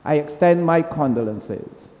 I extend my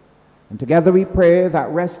condolences. And together we pray that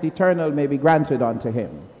rest eternal may be granted unto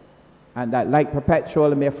him, and that light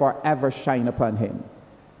perpetual may forever shine upon him.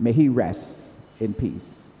 May he rest in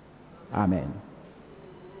peace. Amen.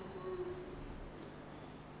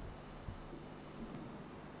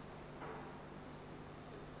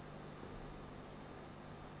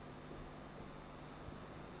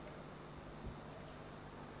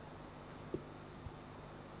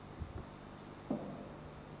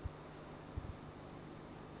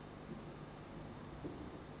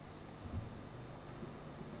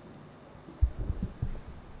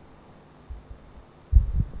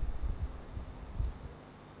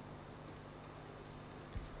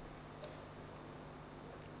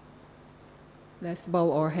 Let's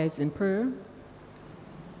bow our heads in prayer.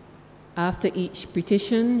 After each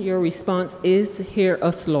petition, your response is, "Hear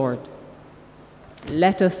us, Lord."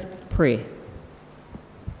 Let us pray.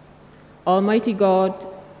 Almighty God,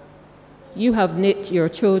 you have knit your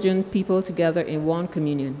chosen people together in one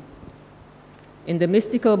communion, in the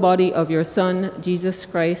mystical body of your Son, Jesus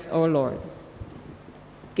Christ our Lord.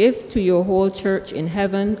 Give to your whole church in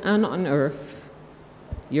heaven and on earth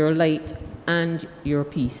your light and your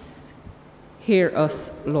peace. Hear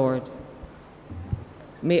us, Lord.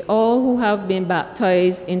 May all who have been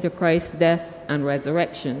baptized into Christ's death and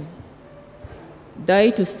resurrection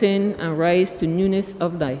die to sin and rise to newness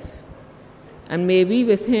of life, and may we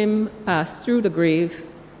with him pass through the grave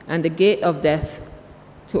and the gate of death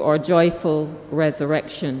to our joyful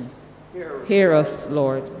resurrection. Hear us,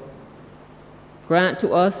 Lord. Grant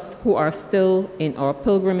to us who are still in our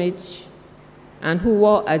pilgrimage and who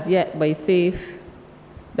walk as yet by faith,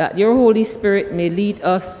 that your Holy Spirit may lead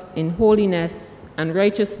us in holiness and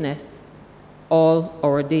righteousness all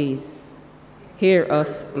our days. Hear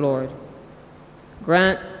us, Lord.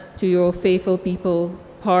 Grant to your faithful people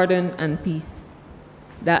pardon and peace,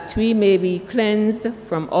 that we may be cleansed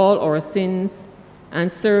from all our sins and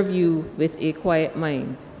serve you with a quiet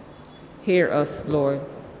mind. Hear us, Lord.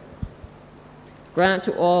 Grant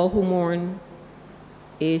to all who mourn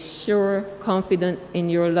a sure confidence in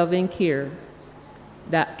your loving care,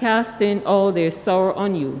 that casting all their sorrow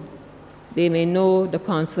on you, they may know the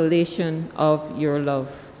consolation of your love.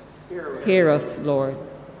 Hear us, Lord.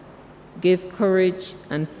 Give courage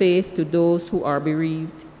and faith to those who are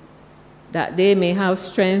bereaved, that they may have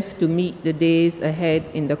strength to meet the days ahead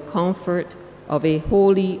in the comfort of a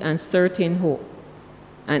holy and certain hope,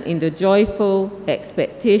 and in the joyful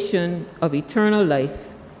expectation of eternal life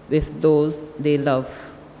with those they love.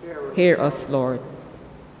 Hear us, Lord.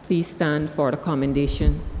 Please stand for the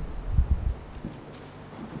commendation.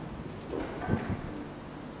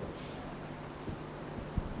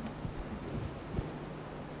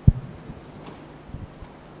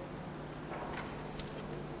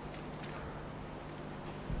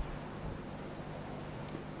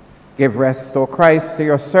 Give rest, O Christ, to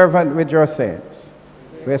your servant with your saints,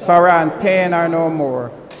 where sorrow and pain are no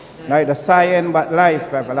more, neither sighing but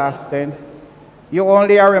life everlasting. You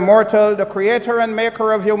only are immortal, the creator and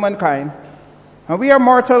maker of humankind, and we are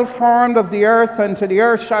mortal, formed of the earth, and to the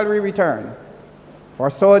earth shall we return. For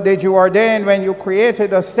so did you ordain when you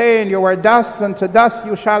created us, saying, you are dust, and to dust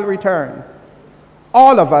you shall return.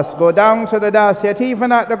 All of us go down to the dust, yet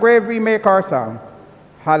even at the grave we make our sound.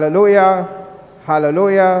 Hallelujah,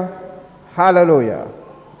 hallelujah, hallelujah.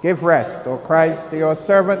 Give rest, O Christ, to your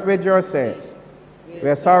servant with your saints,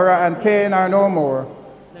 where sorrow and pain are no more,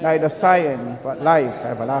 neither sighing but life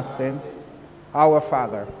everlasting. Our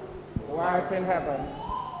Father, who art in heaven,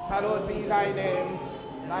 hallowed be thy name,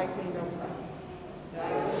 thy kingdom come.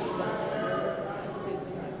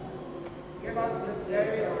 Give us this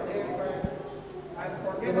day our daily bread, and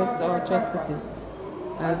forgive us our trespasses,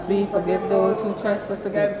 as we forgive those who trespass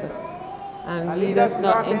against us. And lead us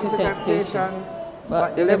not into temptation,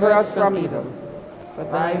 but deliver us from evil. For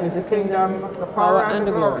thine is the kingdom, the power, and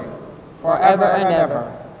the glory, forever and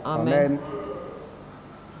ever. Amen.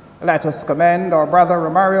 Let us commend our brother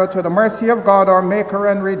Romario to the mercy of God, our Maker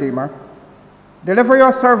and Redeemer. Deliver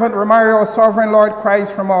your servant Romario, sovereign Lord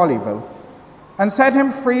Christ, from all evil, and set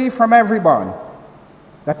him free from every bond,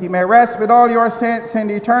 that he may rest with all your saints in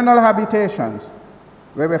the eternal habitations,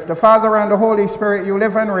 where with the Father and the Holy Spirit you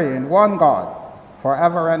live and reign, one God,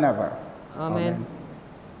 forever and ever. Amen.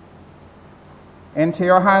 Into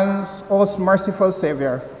your hands, O merciful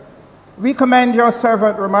Savior, we commend your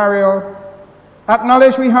servant Romario.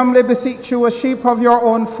 Acknowledge, we humbly beseech you, a sheep of your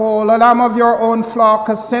own fold, a lamb of your own flock,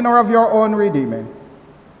 a sinner of your own redeeming.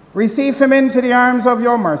 Receive him into the arms of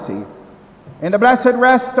your mercy, in the blessed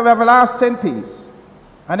rest of everlasting peace,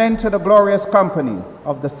 and into the glorious company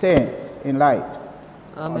of the saints in light.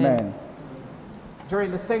 Amen. Amen.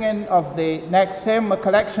 During the singing of the next hymn, a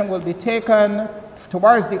collection will be taken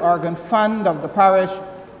towards the organ fund of the parish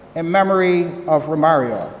in memory of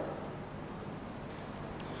Romario.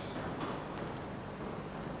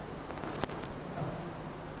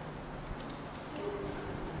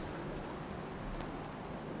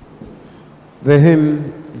 The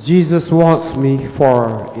hymn, Jesus Wants Me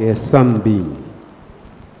for a Sunbeam.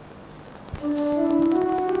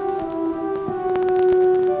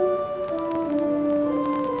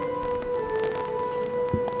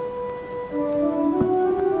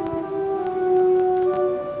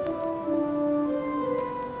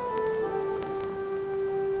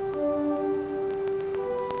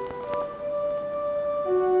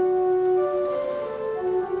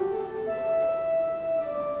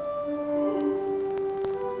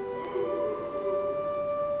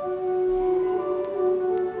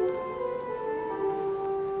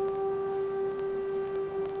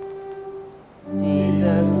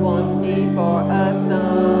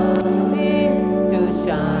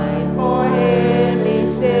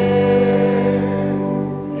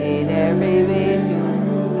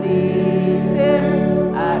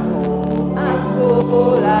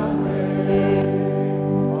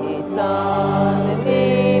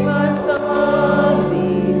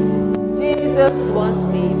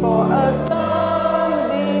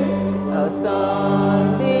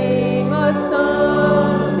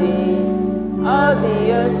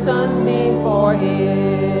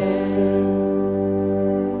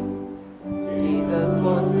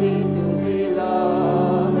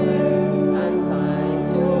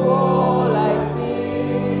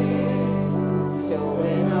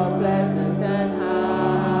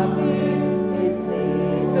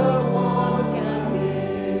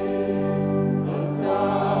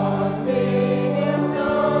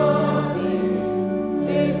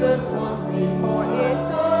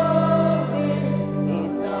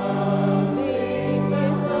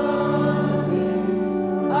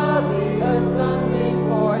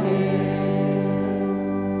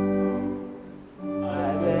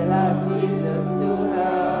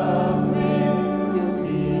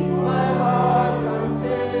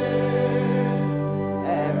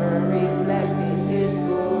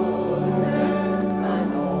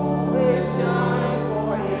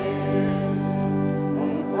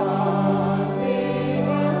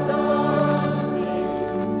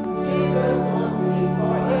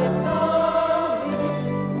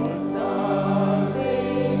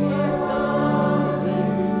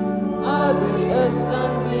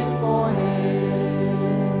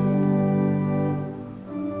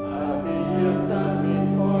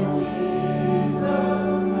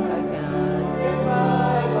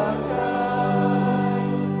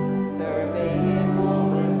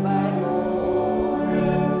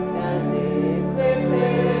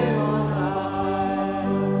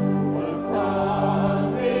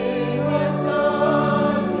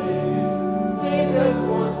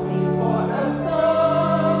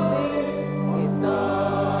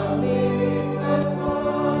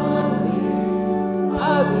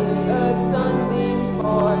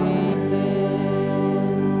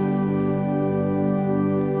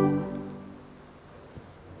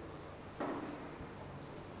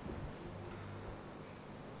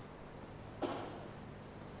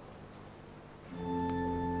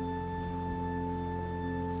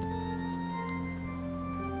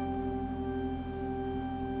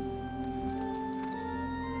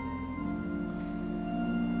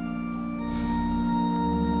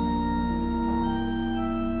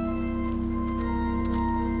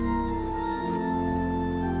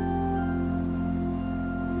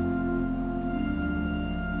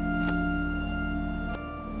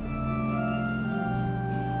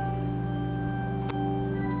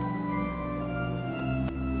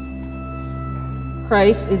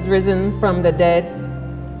 Christ is risen from the dead,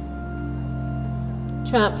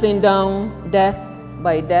 trampling down death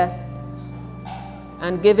by death,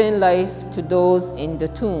 and giving life to those in the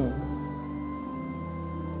tomb.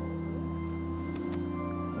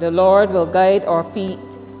 The Lord will guide our feet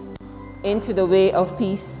into the way of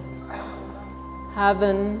peace,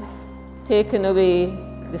 having taken away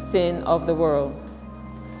the sin of the world.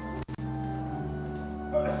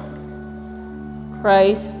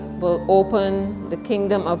 Christ will open the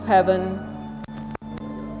kingdom of heaven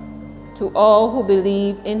to all who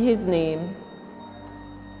believe in his name,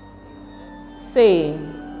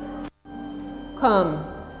 saying, "Come,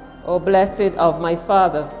 O blessed of my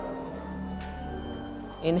Father,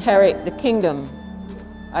 inherit the kingdom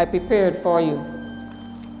I prepared for you."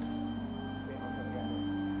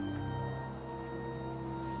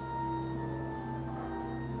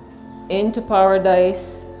 Into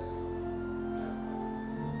paradise,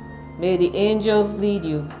 may the angels lead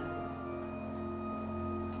you.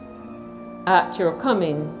 At your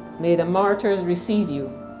coming, may the martyrs receive you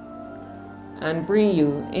and bring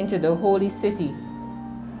you into the holy city,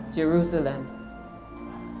 Jerusalem.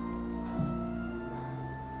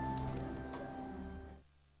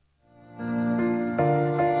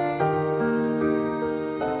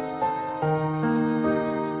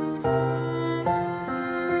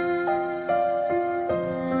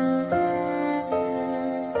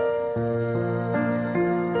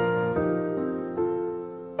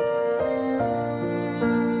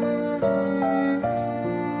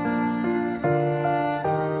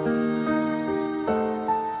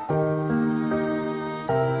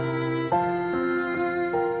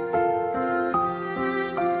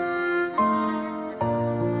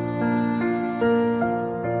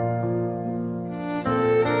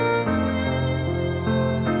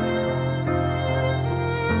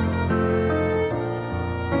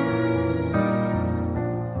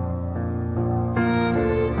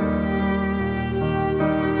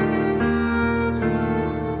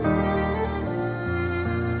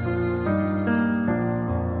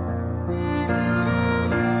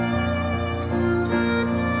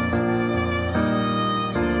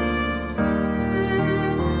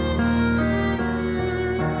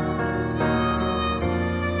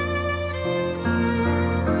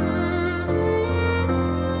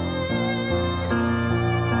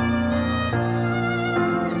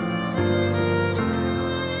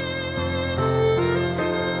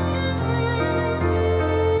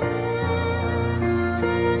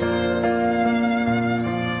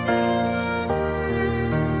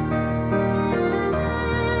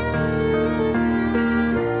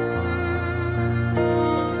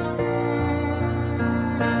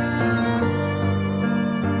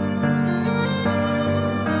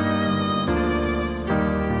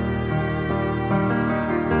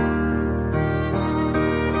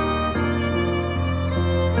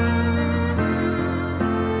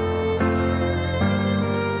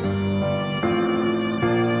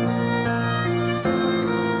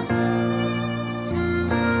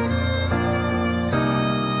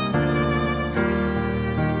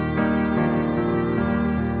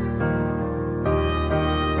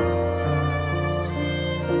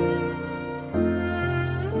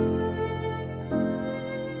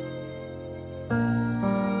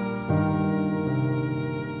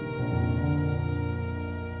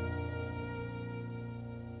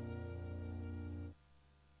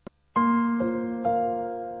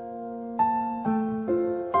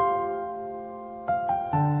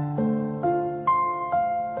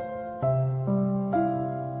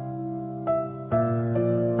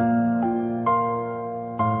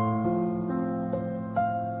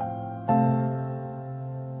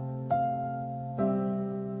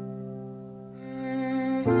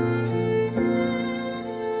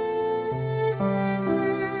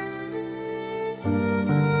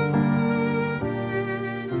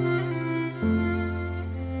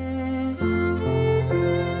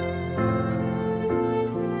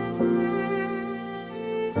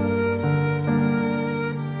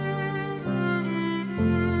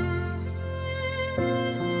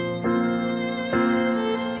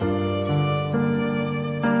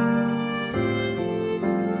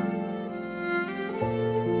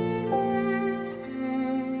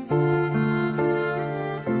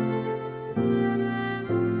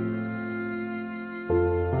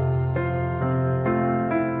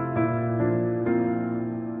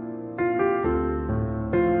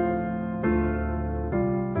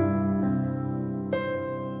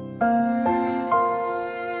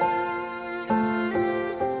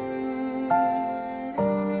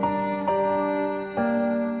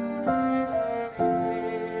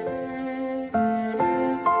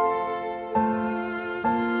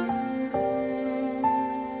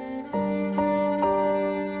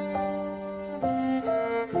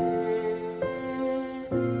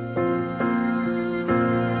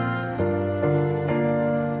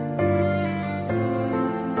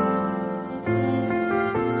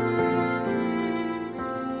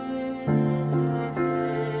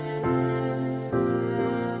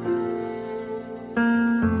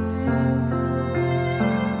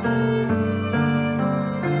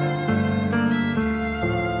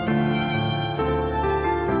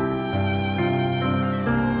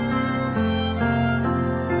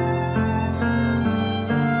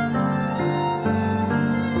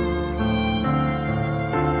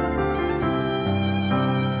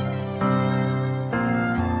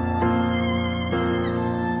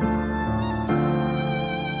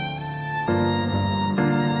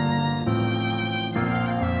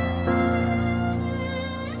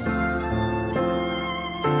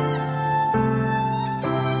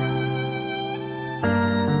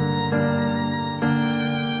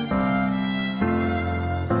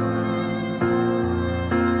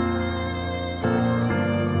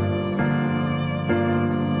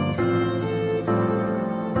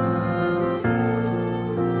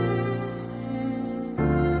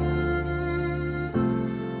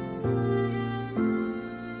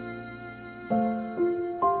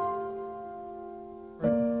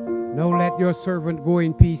 Now let your servant go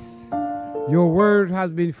in peace. Your word has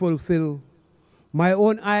been fulfilled. My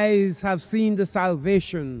own eyes have seen the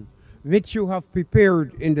salvation which you have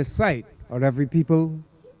prepared in the sight of every people,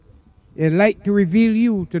 a light to reveal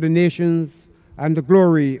you to the nations and the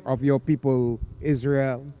glory of your people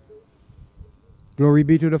Israel. Glory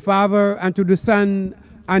be to the Father, and to the Son,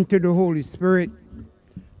 and to the Holy Spirit,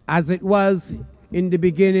 as it was in the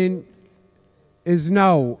beginning, is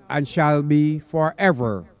now, and shall be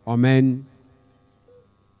forever. Amen.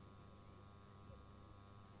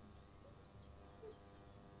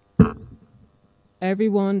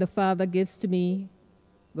 Everyone the Father gives to me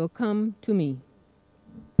will come to me.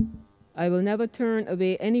 I will never turn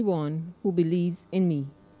away anyone who believes in me.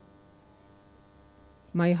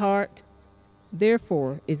 My heart,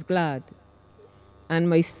 therefore, is glad, and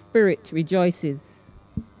my spirit rejoices.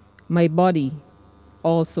 My body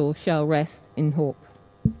also shall rest in hope.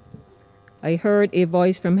 I heard a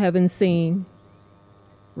voice from heaven saying,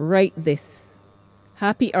 "Write this,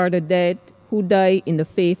 happy are the dead who die in the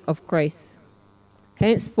faith of Christ.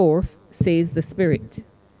 Henceforth, says the Spirit,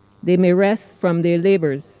 they may rest from their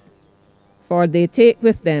labors, for they take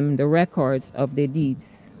with them the records of their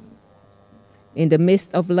deeds. In the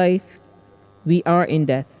midst of life, we are in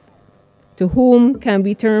death. To whom can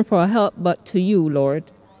we turn for help but to you, Lord,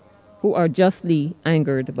 who are justly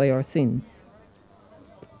angered by our sins?"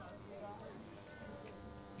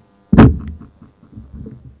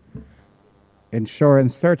 In sure and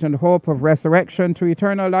certain hope of resurrection to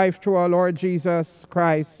eternal life through our Lord Jesus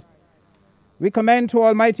Christ, we commend to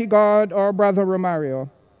Almighty God our brother Romario,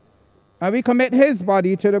 and we commit his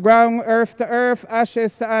body to the ground, earth to earth,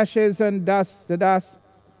 ashes to ashes, and dust to dust.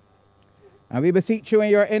 And we beseech you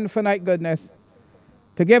in your infinite goodness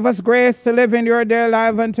to give us grace to live in your dear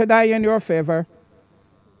life and to die in your favor,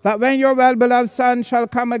 that when your well-beloved Son shall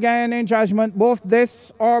come again in judgment, both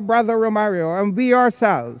this our brother Romario and we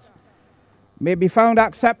ourselves may be found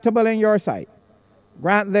acceptable in your sight.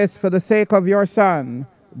 Grant this for the sake of your Son,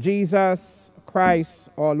 Jesus Christ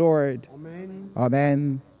our Lord. Amen.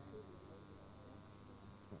 Amen.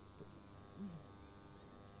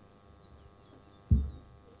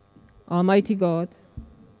 Almighty God,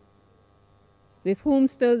 with whom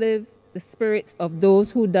still live the spirits of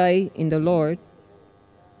those who die in the Lord,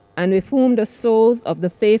 and with whom the souls of the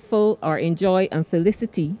faithful are in joy and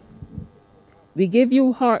felicity, we give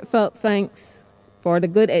you heartfelt thanks for the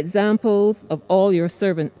good examples of all your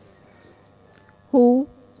servants, who,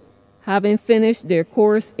 having finished their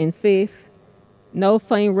course in faith, now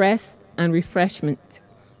find rest and refreshment.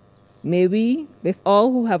 May we, with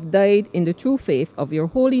all who have died in the true faith of your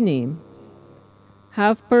holy name,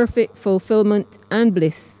 have perfect fulfillment and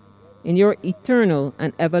bliss in your eternal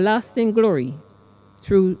and everlasting glory,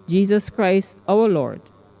 through Jesus Christ our Lord.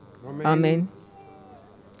 Amen. Amen.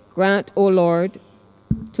 Grant, O Lord,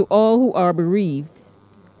 to all who are bereaved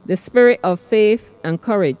the spirit of faith and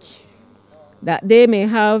courage, that they may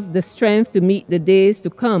have the strength to meet the days to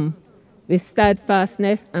come with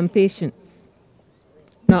steadfastness and patience,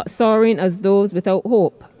 not sorrowing as those without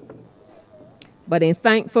hope, but in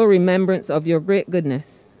thankful remembrance of your great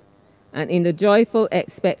goodness, and in the joyful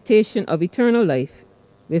expectation of eternal life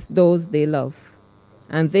with those they love.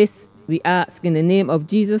 And this we ask in the name of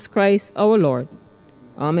Jesus Christ our Lord.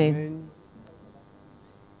 Amen. Amen.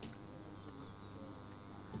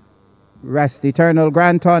 Rest eternal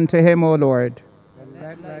grant unto him, O Lord. And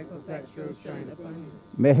let light perpetual shine upon him.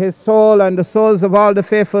 May his soul and the souls of all the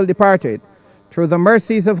faithful departed, through the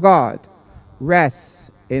mercies of God,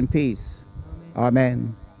 rest in peace.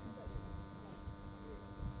 Amen.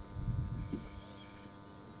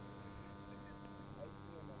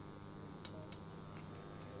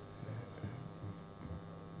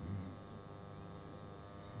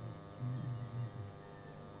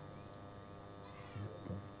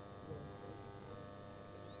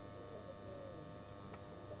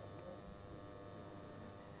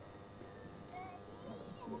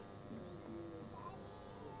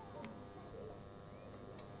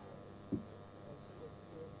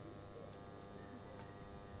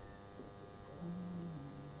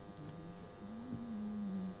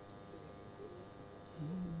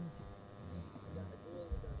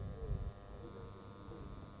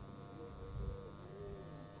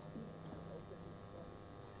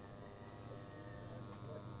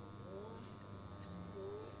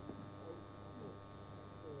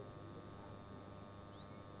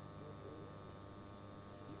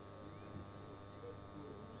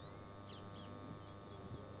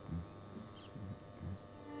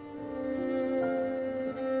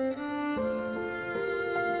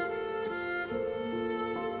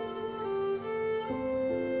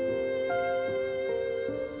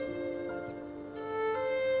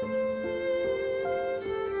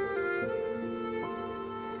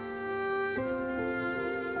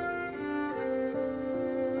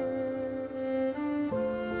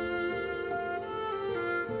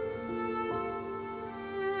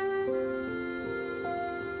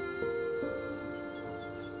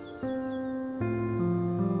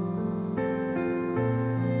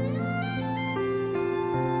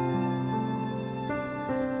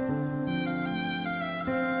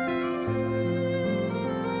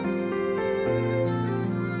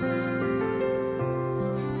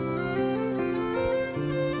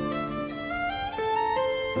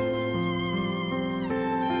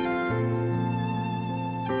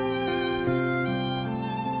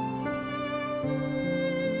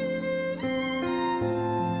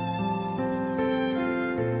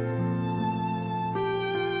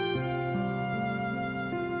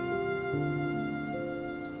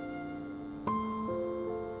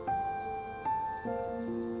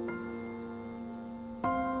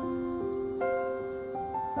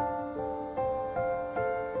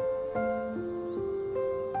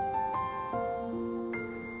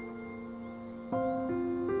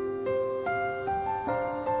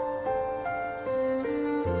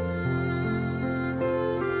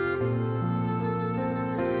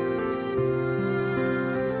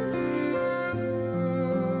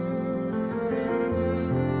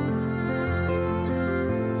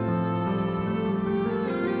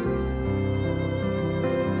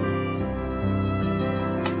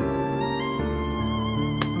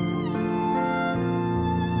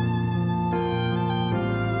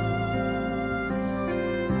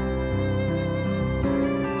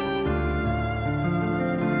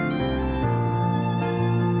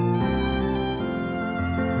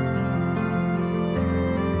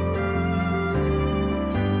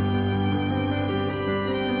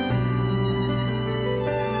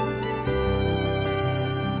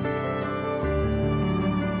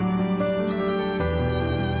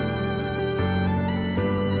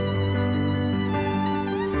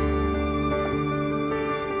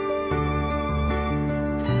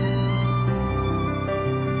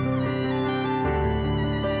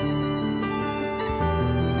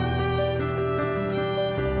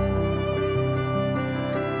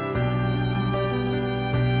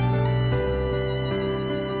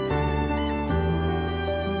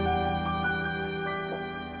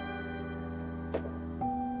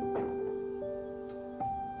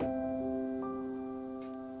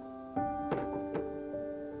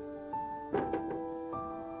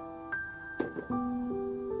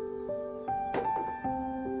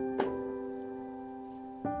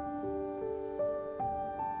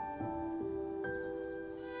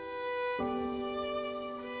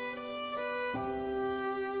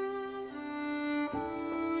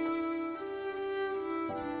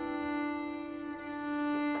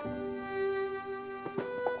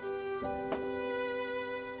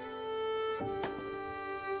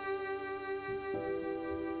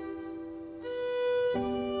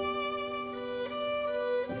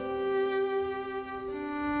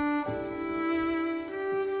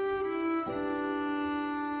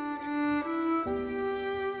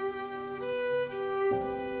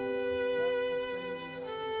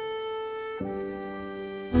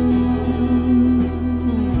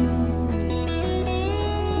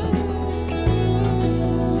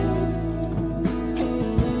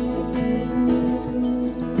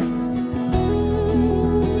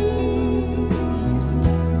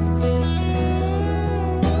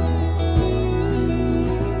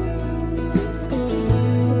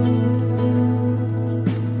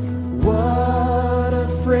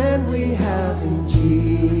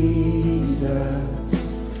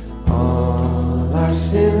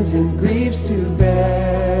 and griefs to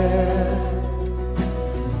bear.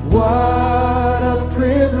 What a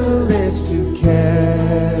privilege to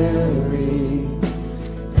carry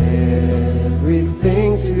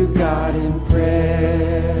everything to God in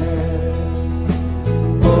prayer.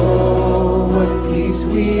 Oh, what peace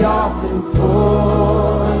we often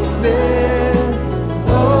forfeit.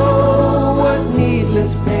 Oh, what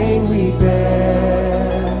needless pain we bear.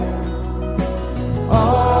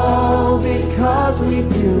 All because we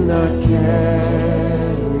do not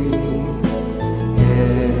carry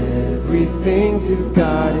everything to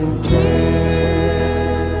God in prayer.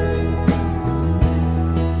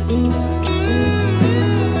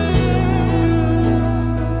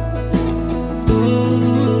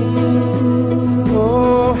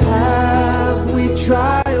 Oh, have we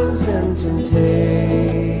trials and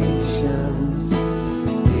temptations?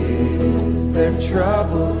 Is there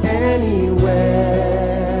trouble anywhere?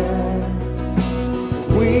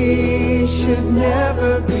 We should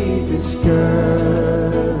never be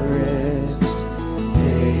discouraged.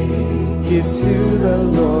 Take it to the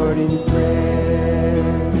Lord in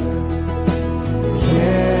prayer.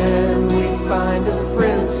 Can we find a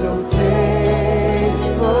friend so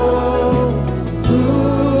faithful who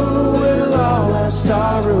will all our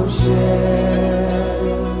sorrow share?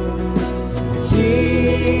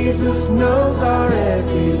 Jesus knows our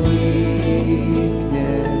every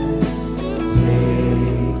weakness.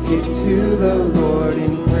 Take it to the Lord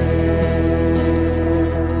in prayer.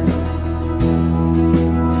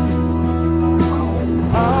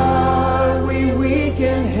 Are we weak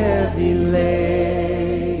and heavy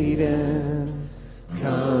laden,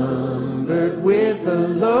 cumbered with a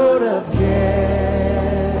load of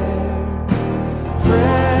care?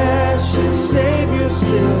 Precious Savior,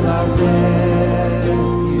 still our refuge.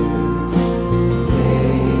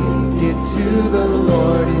 Take it to the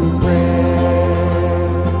Lord in prayer.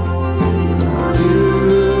 Do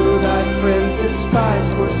thy friends despise,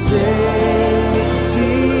 forsake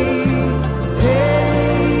thee?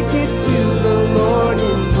 Take it to the Lord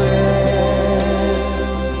in prayer.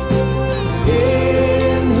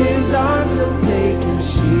 In his arms he'll take and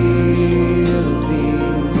shield thee.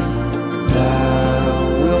 Thou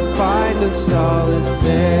wilt find a solace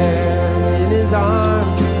there in his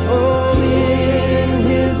arms. Oh, in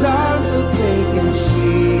his arms he'll take and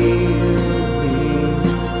shield thee.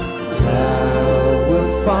 Thou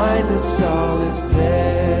wilt find a solace there.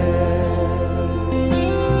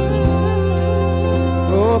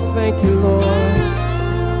 Oh, thank you, Lord.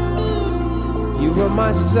 You are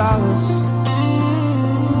my solace,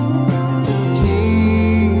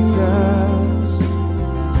 Jesus.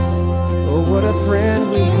 Oh, what a friend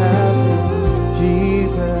we have in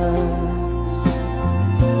Jesus.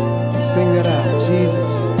 Sing it out,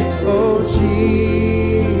 Jesus. Oh,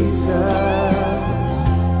 Jesus.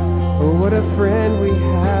 Oh, what a friend we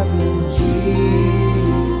have in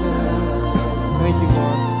Jesus. Thank you,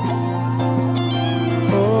 Lord.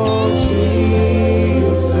 Oh,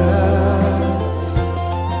 Jesus.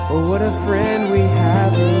 Oh, what a friend we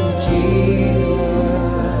have in Jesus.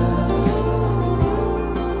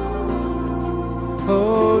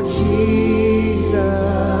 Oh, Jesus.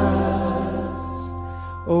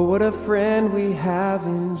 Oh, what a friend we have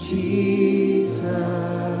in Jesus.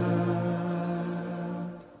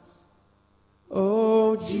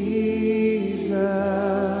 Oh, Jesus.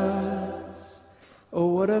 Oh,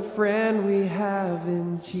 what a friend we have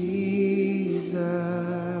in Jesus.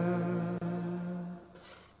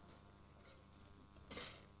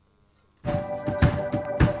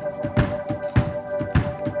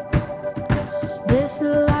 This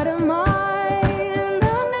the light of mine, I'm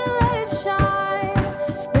gonna let it shine.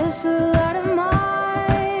 This the light of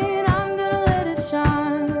mine, I'm gonna let it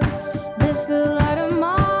shine. This the light of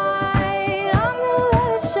mine, I'm gonna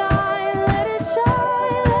let it shine. Let it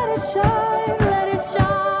shine, let it shine, let it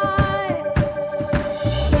shine.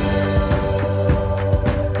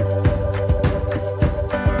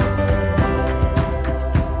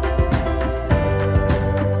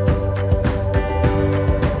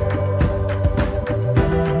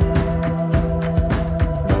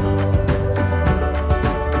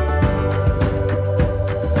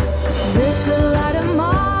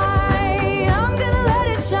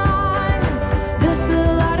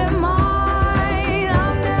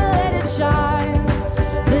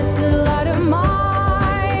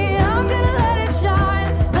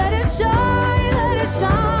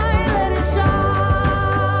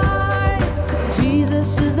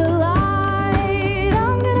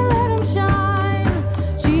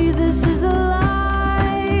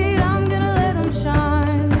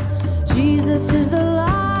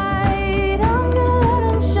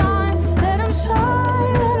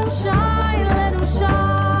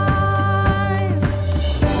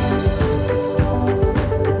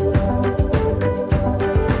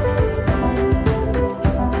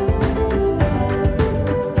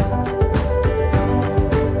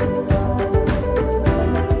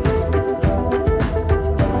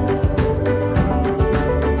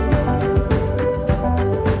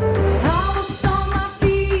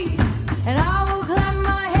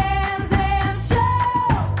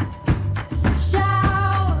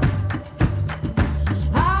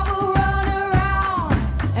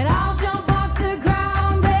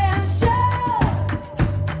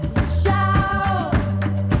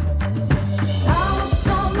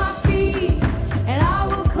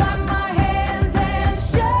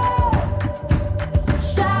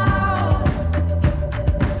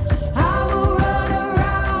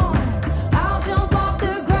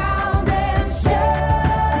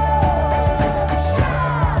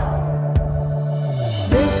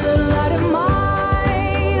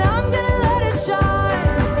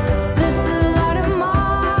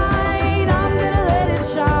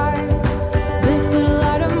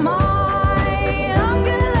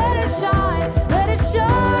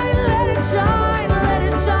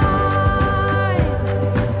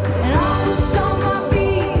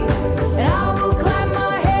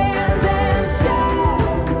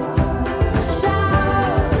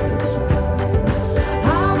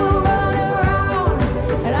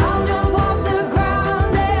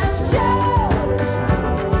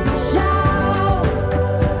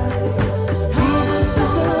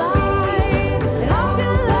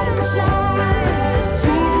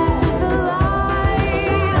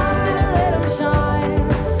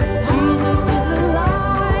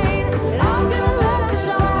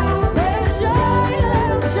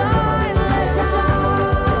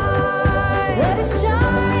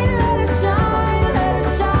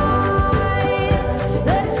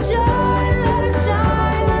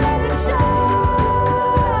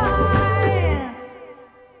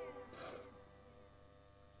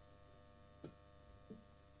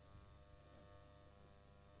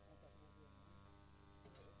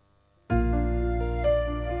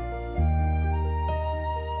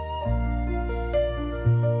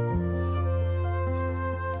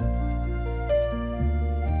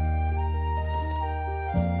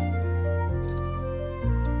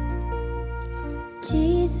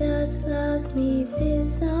 loves me,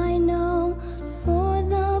 this I know, for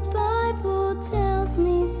the Bible tells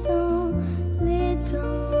me so.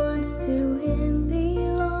 Little ones to him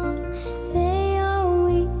belong, they are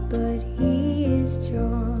weak, but he is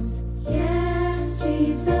strong. Yes,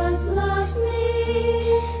 Jesus loves me.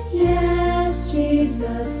 Yes,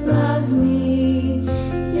 Jesus loves me.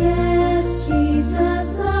 Yes,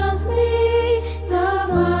 Jesus loves me. The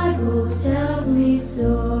Bible tells me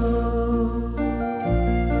so.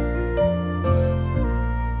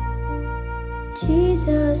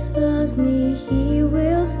 Jesus loves me, he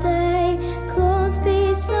will stay close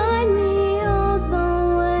beside me all the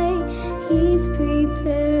way. He's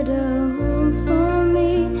prepared a home for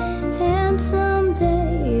me, and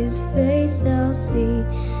someday his face I'll see.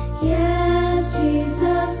 Yes,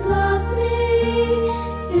 Jesus loves me.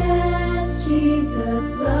 Yes,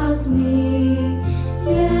 Jesus loves me.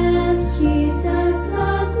 Yes, Jesus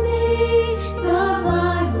loves me. The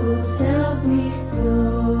Bible tells me so.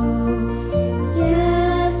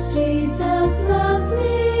 Yes, Jesus loves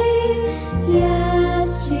me.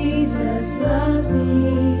 Yes, Jesus loves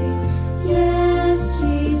me. Yes,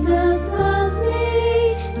 Jesus loves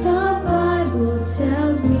me. The Bible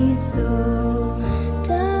tells me so.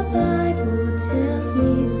 The Bible tells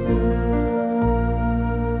me so.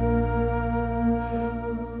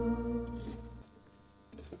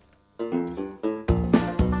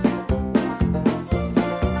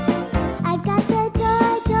 I've got the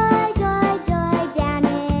joy, joy, joy, joy down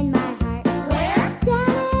in my heart. Where?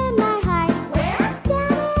 Down in my heart. Where?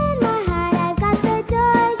 Down in my heart. I've got the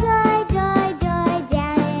joy, joy, joy, joy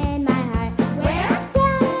down in my heart. Where?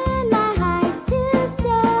 Down in my heart to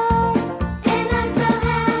stay. And I've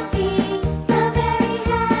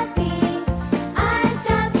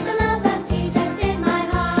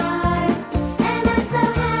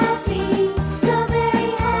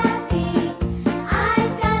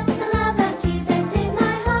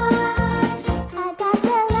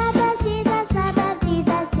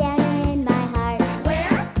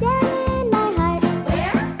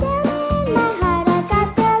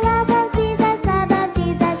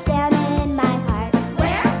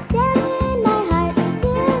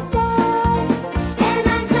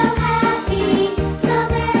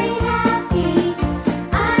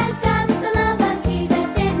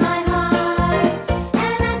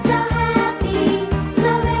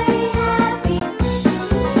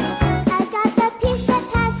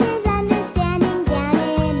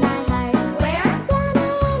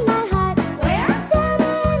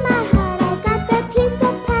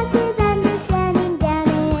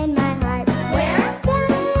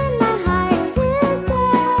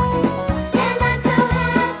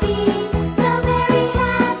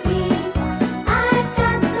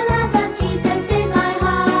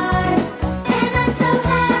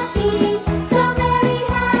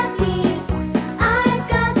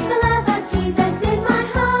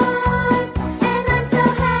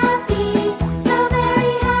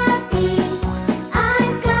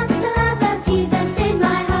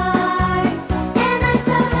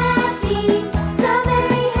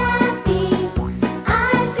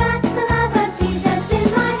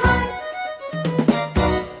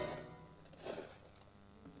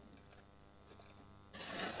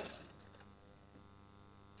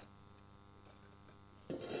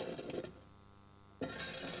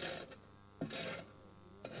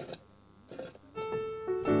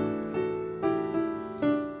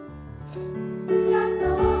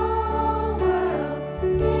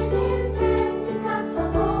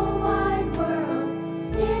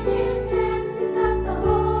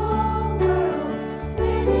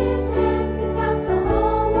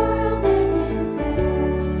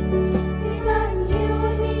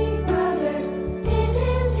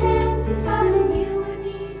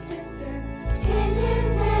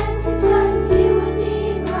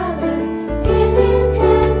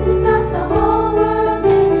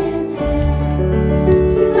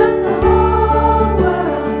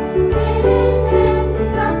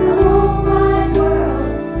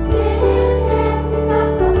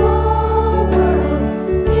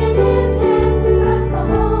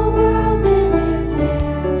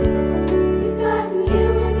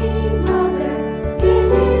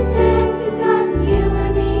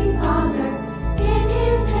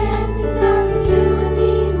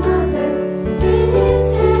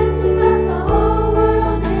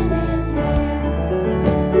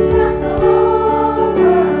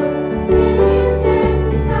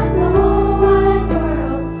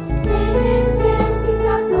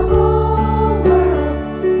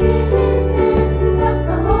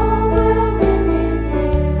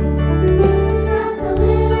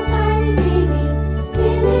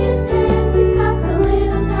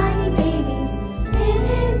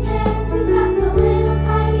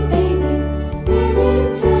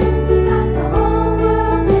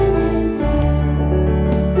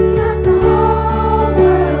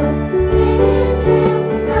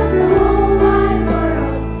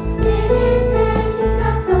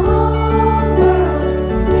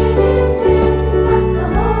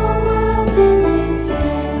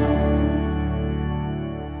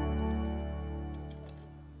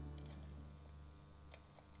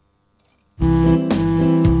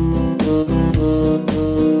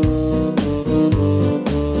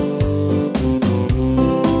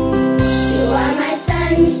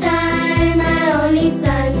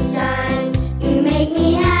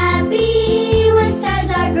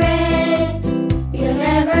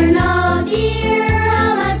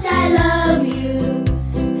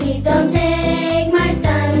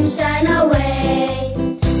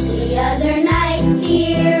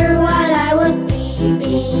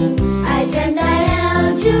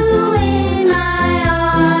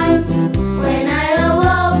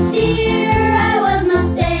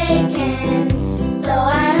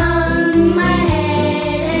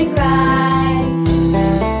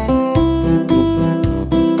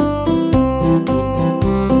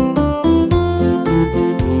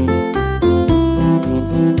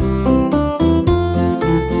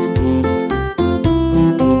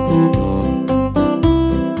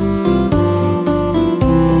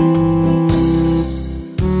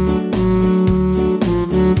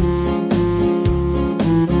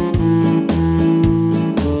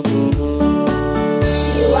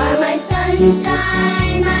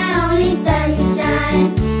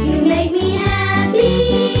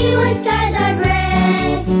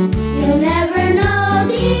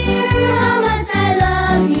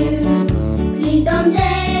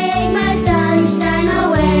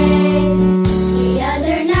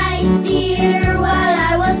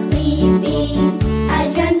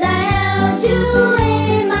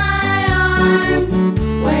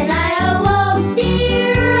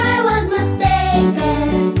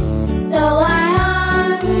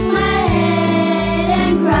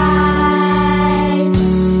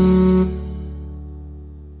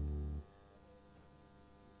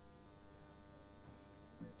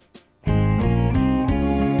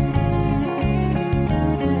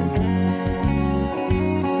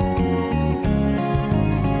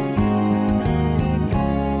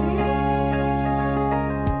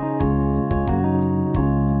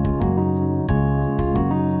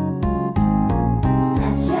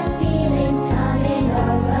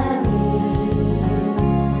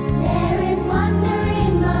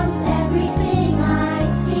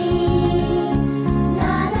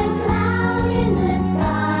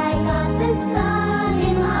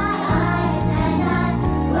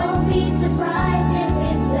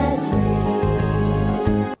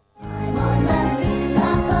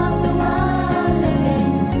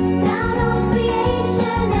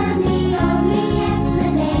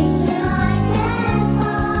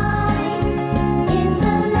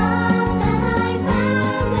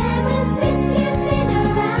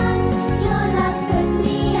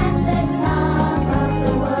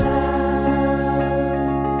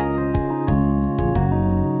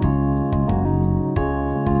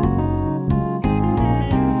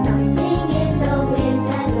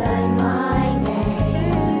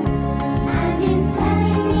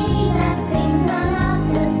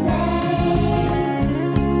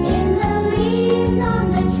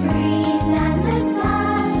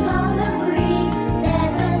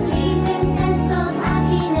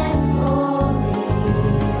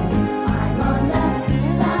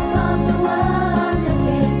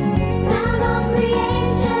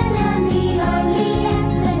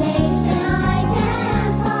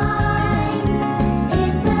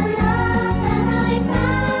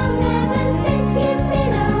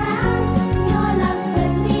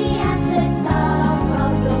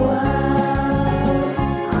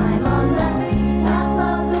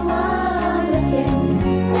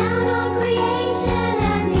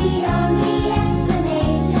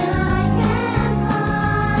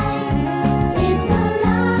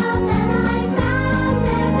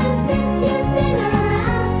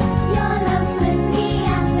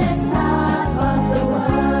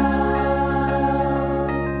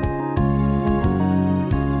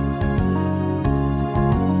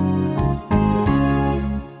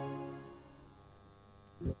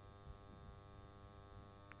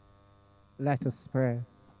Let us pray.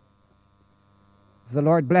 The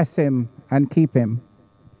Lord bless him and keep him.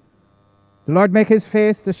 The Lord make his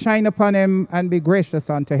face to shine upon him and be gracious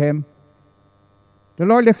unto him. The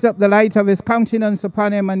Lord lift up the light of his countenance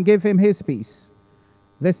upon him and give him his peace,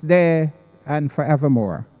 this day and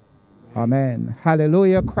forevermore. Amen.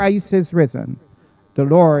 Hallelujah. Christ is risen. The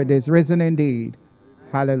Lord is risen indeed.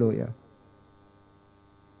 Hallelujah.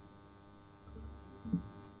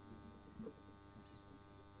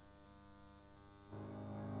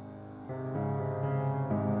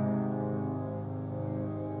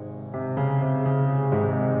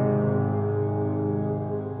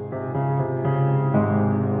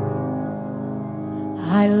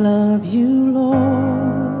 I love you, Lord,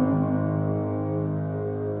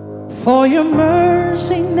 for your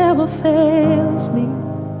mercy never fails me.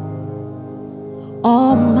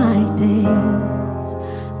 All my days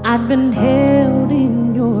I've been held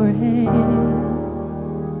in your hand.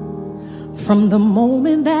 From the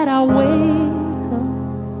moment that I wake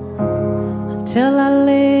up until I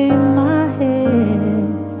lay my head,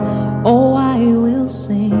 oh, I will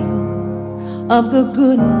sing of the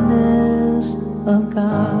goodness of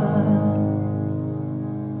God.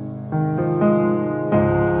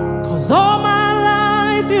 'Cause all my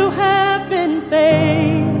life you have been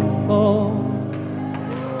faithful,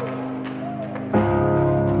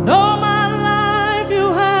 and all my life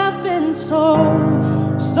you have been so,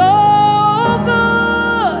 so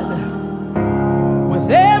good. With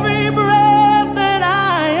every breath that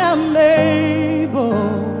I am able,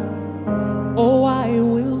 oh, I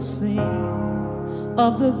will sing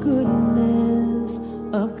of the goodness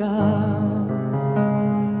of God.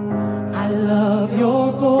 I love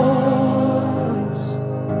your voice.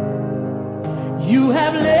 You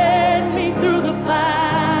have led me through the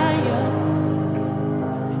fire,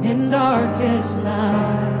 and in darkest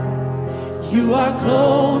night you are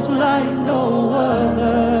close like no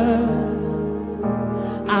other.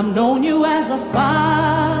 I've known you as a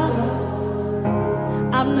father,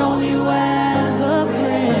 I've known you as a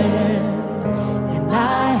friend, and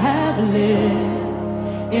I have lived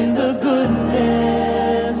in the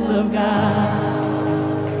goodness of God.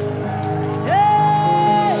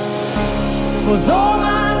 Hey! 'Cause all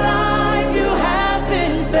my life you have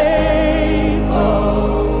been faithful.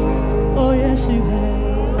 Oh yes you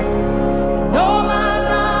have. And all my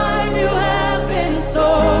life you have been so,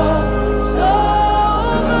 so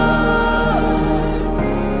good.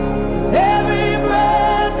 With every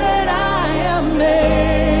breath that I am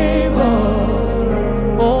able,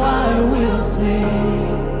 oh, I will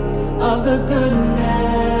sing of the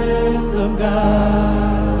goodness of God.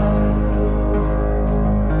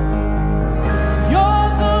 Your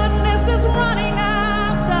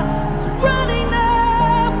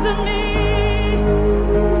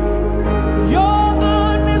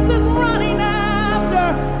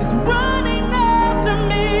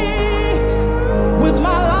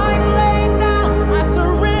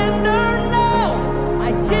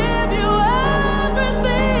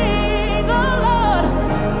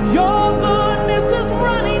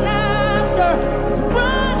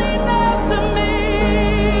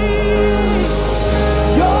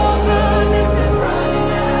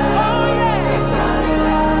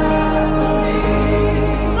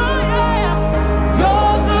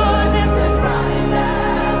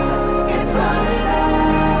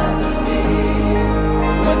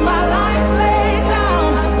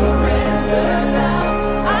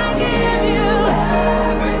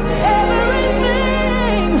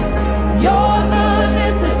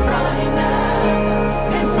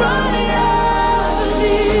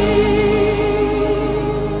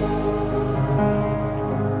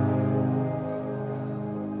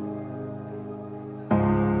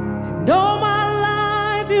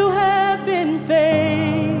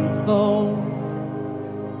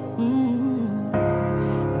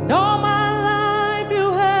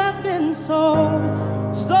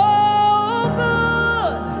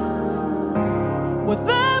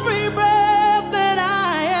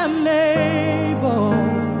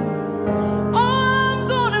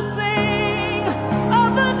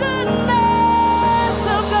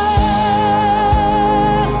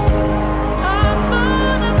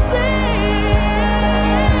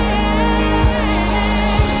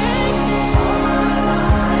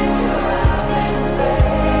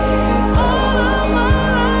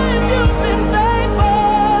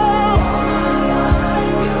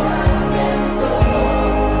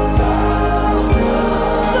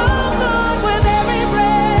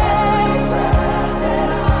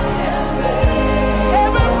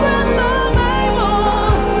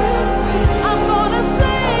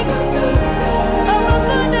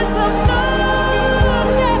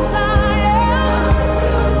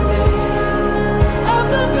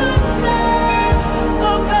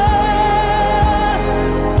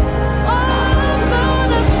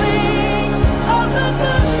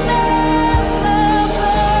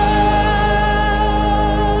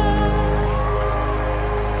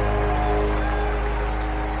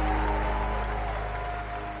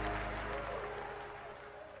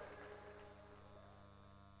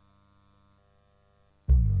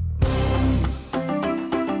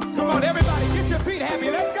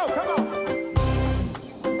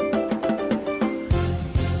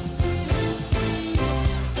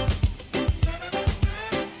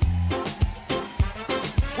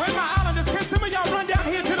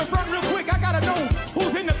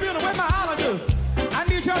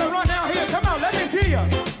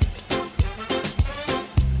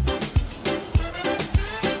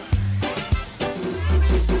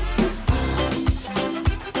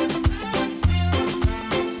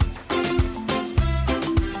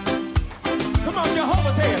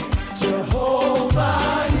say it.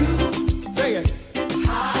 Jehovah, you. Say it. I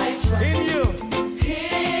trust In you.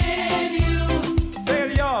 in you. Say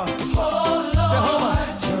it, y'all. Oh Lord,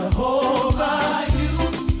 Jehovah, you.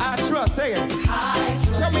 I trust. Say it. I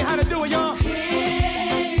trust. Show me how to do it, y'all. In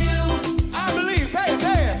you. I believe. Say it.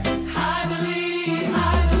 Say it. I believe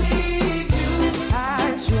you. I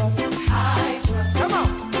trust. I trust. Come on.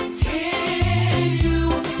 In you.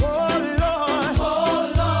 Oh Lord. Oh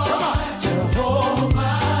Lord,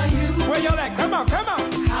 Jehovah, you. Where y'all at? Come on. Come on.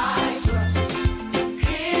 I trust in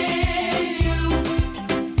you.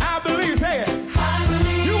 I believe. Say it. I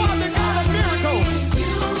believe You are the God of miracles.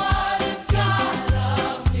 you are the God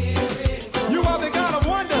of miracles. You are the God of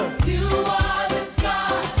wonder. You are the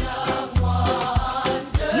God of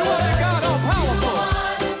wonder. You are the God all powerful. You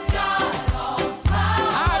are the God of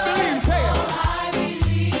power. I believe. Say it. I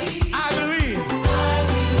believe. I believe.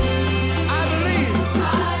 I believe. I believe. I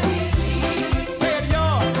believe. Say it,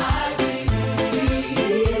 y'all. I believe.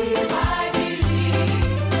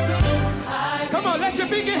 Come on, let your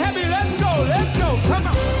feet get heavy. Let's go. Let's go. Come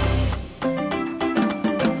on.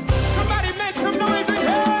 Somebody make some noise in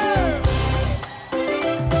here.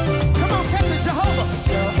 Come on, catch it, Jehovah.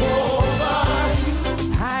 Jehovah,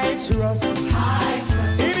 I trust I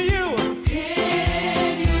trust in you.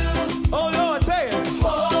 in you. Oh Lord, say it. Oh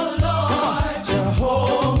Lord,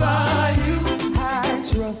 Jehovah, you. I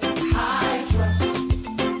trust. I trust in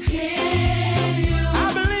you. I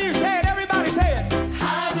believe. Say it. Everybody say it. I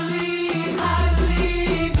believe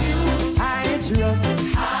you. I trust.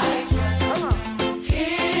 I trust Come on.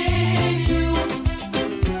 in you.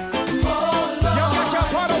 Oh Lord, Y'all got your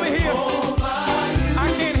part over here. Jehovah, you. I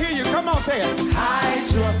can't hear you. Come on, say it. I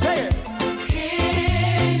trust. Say it.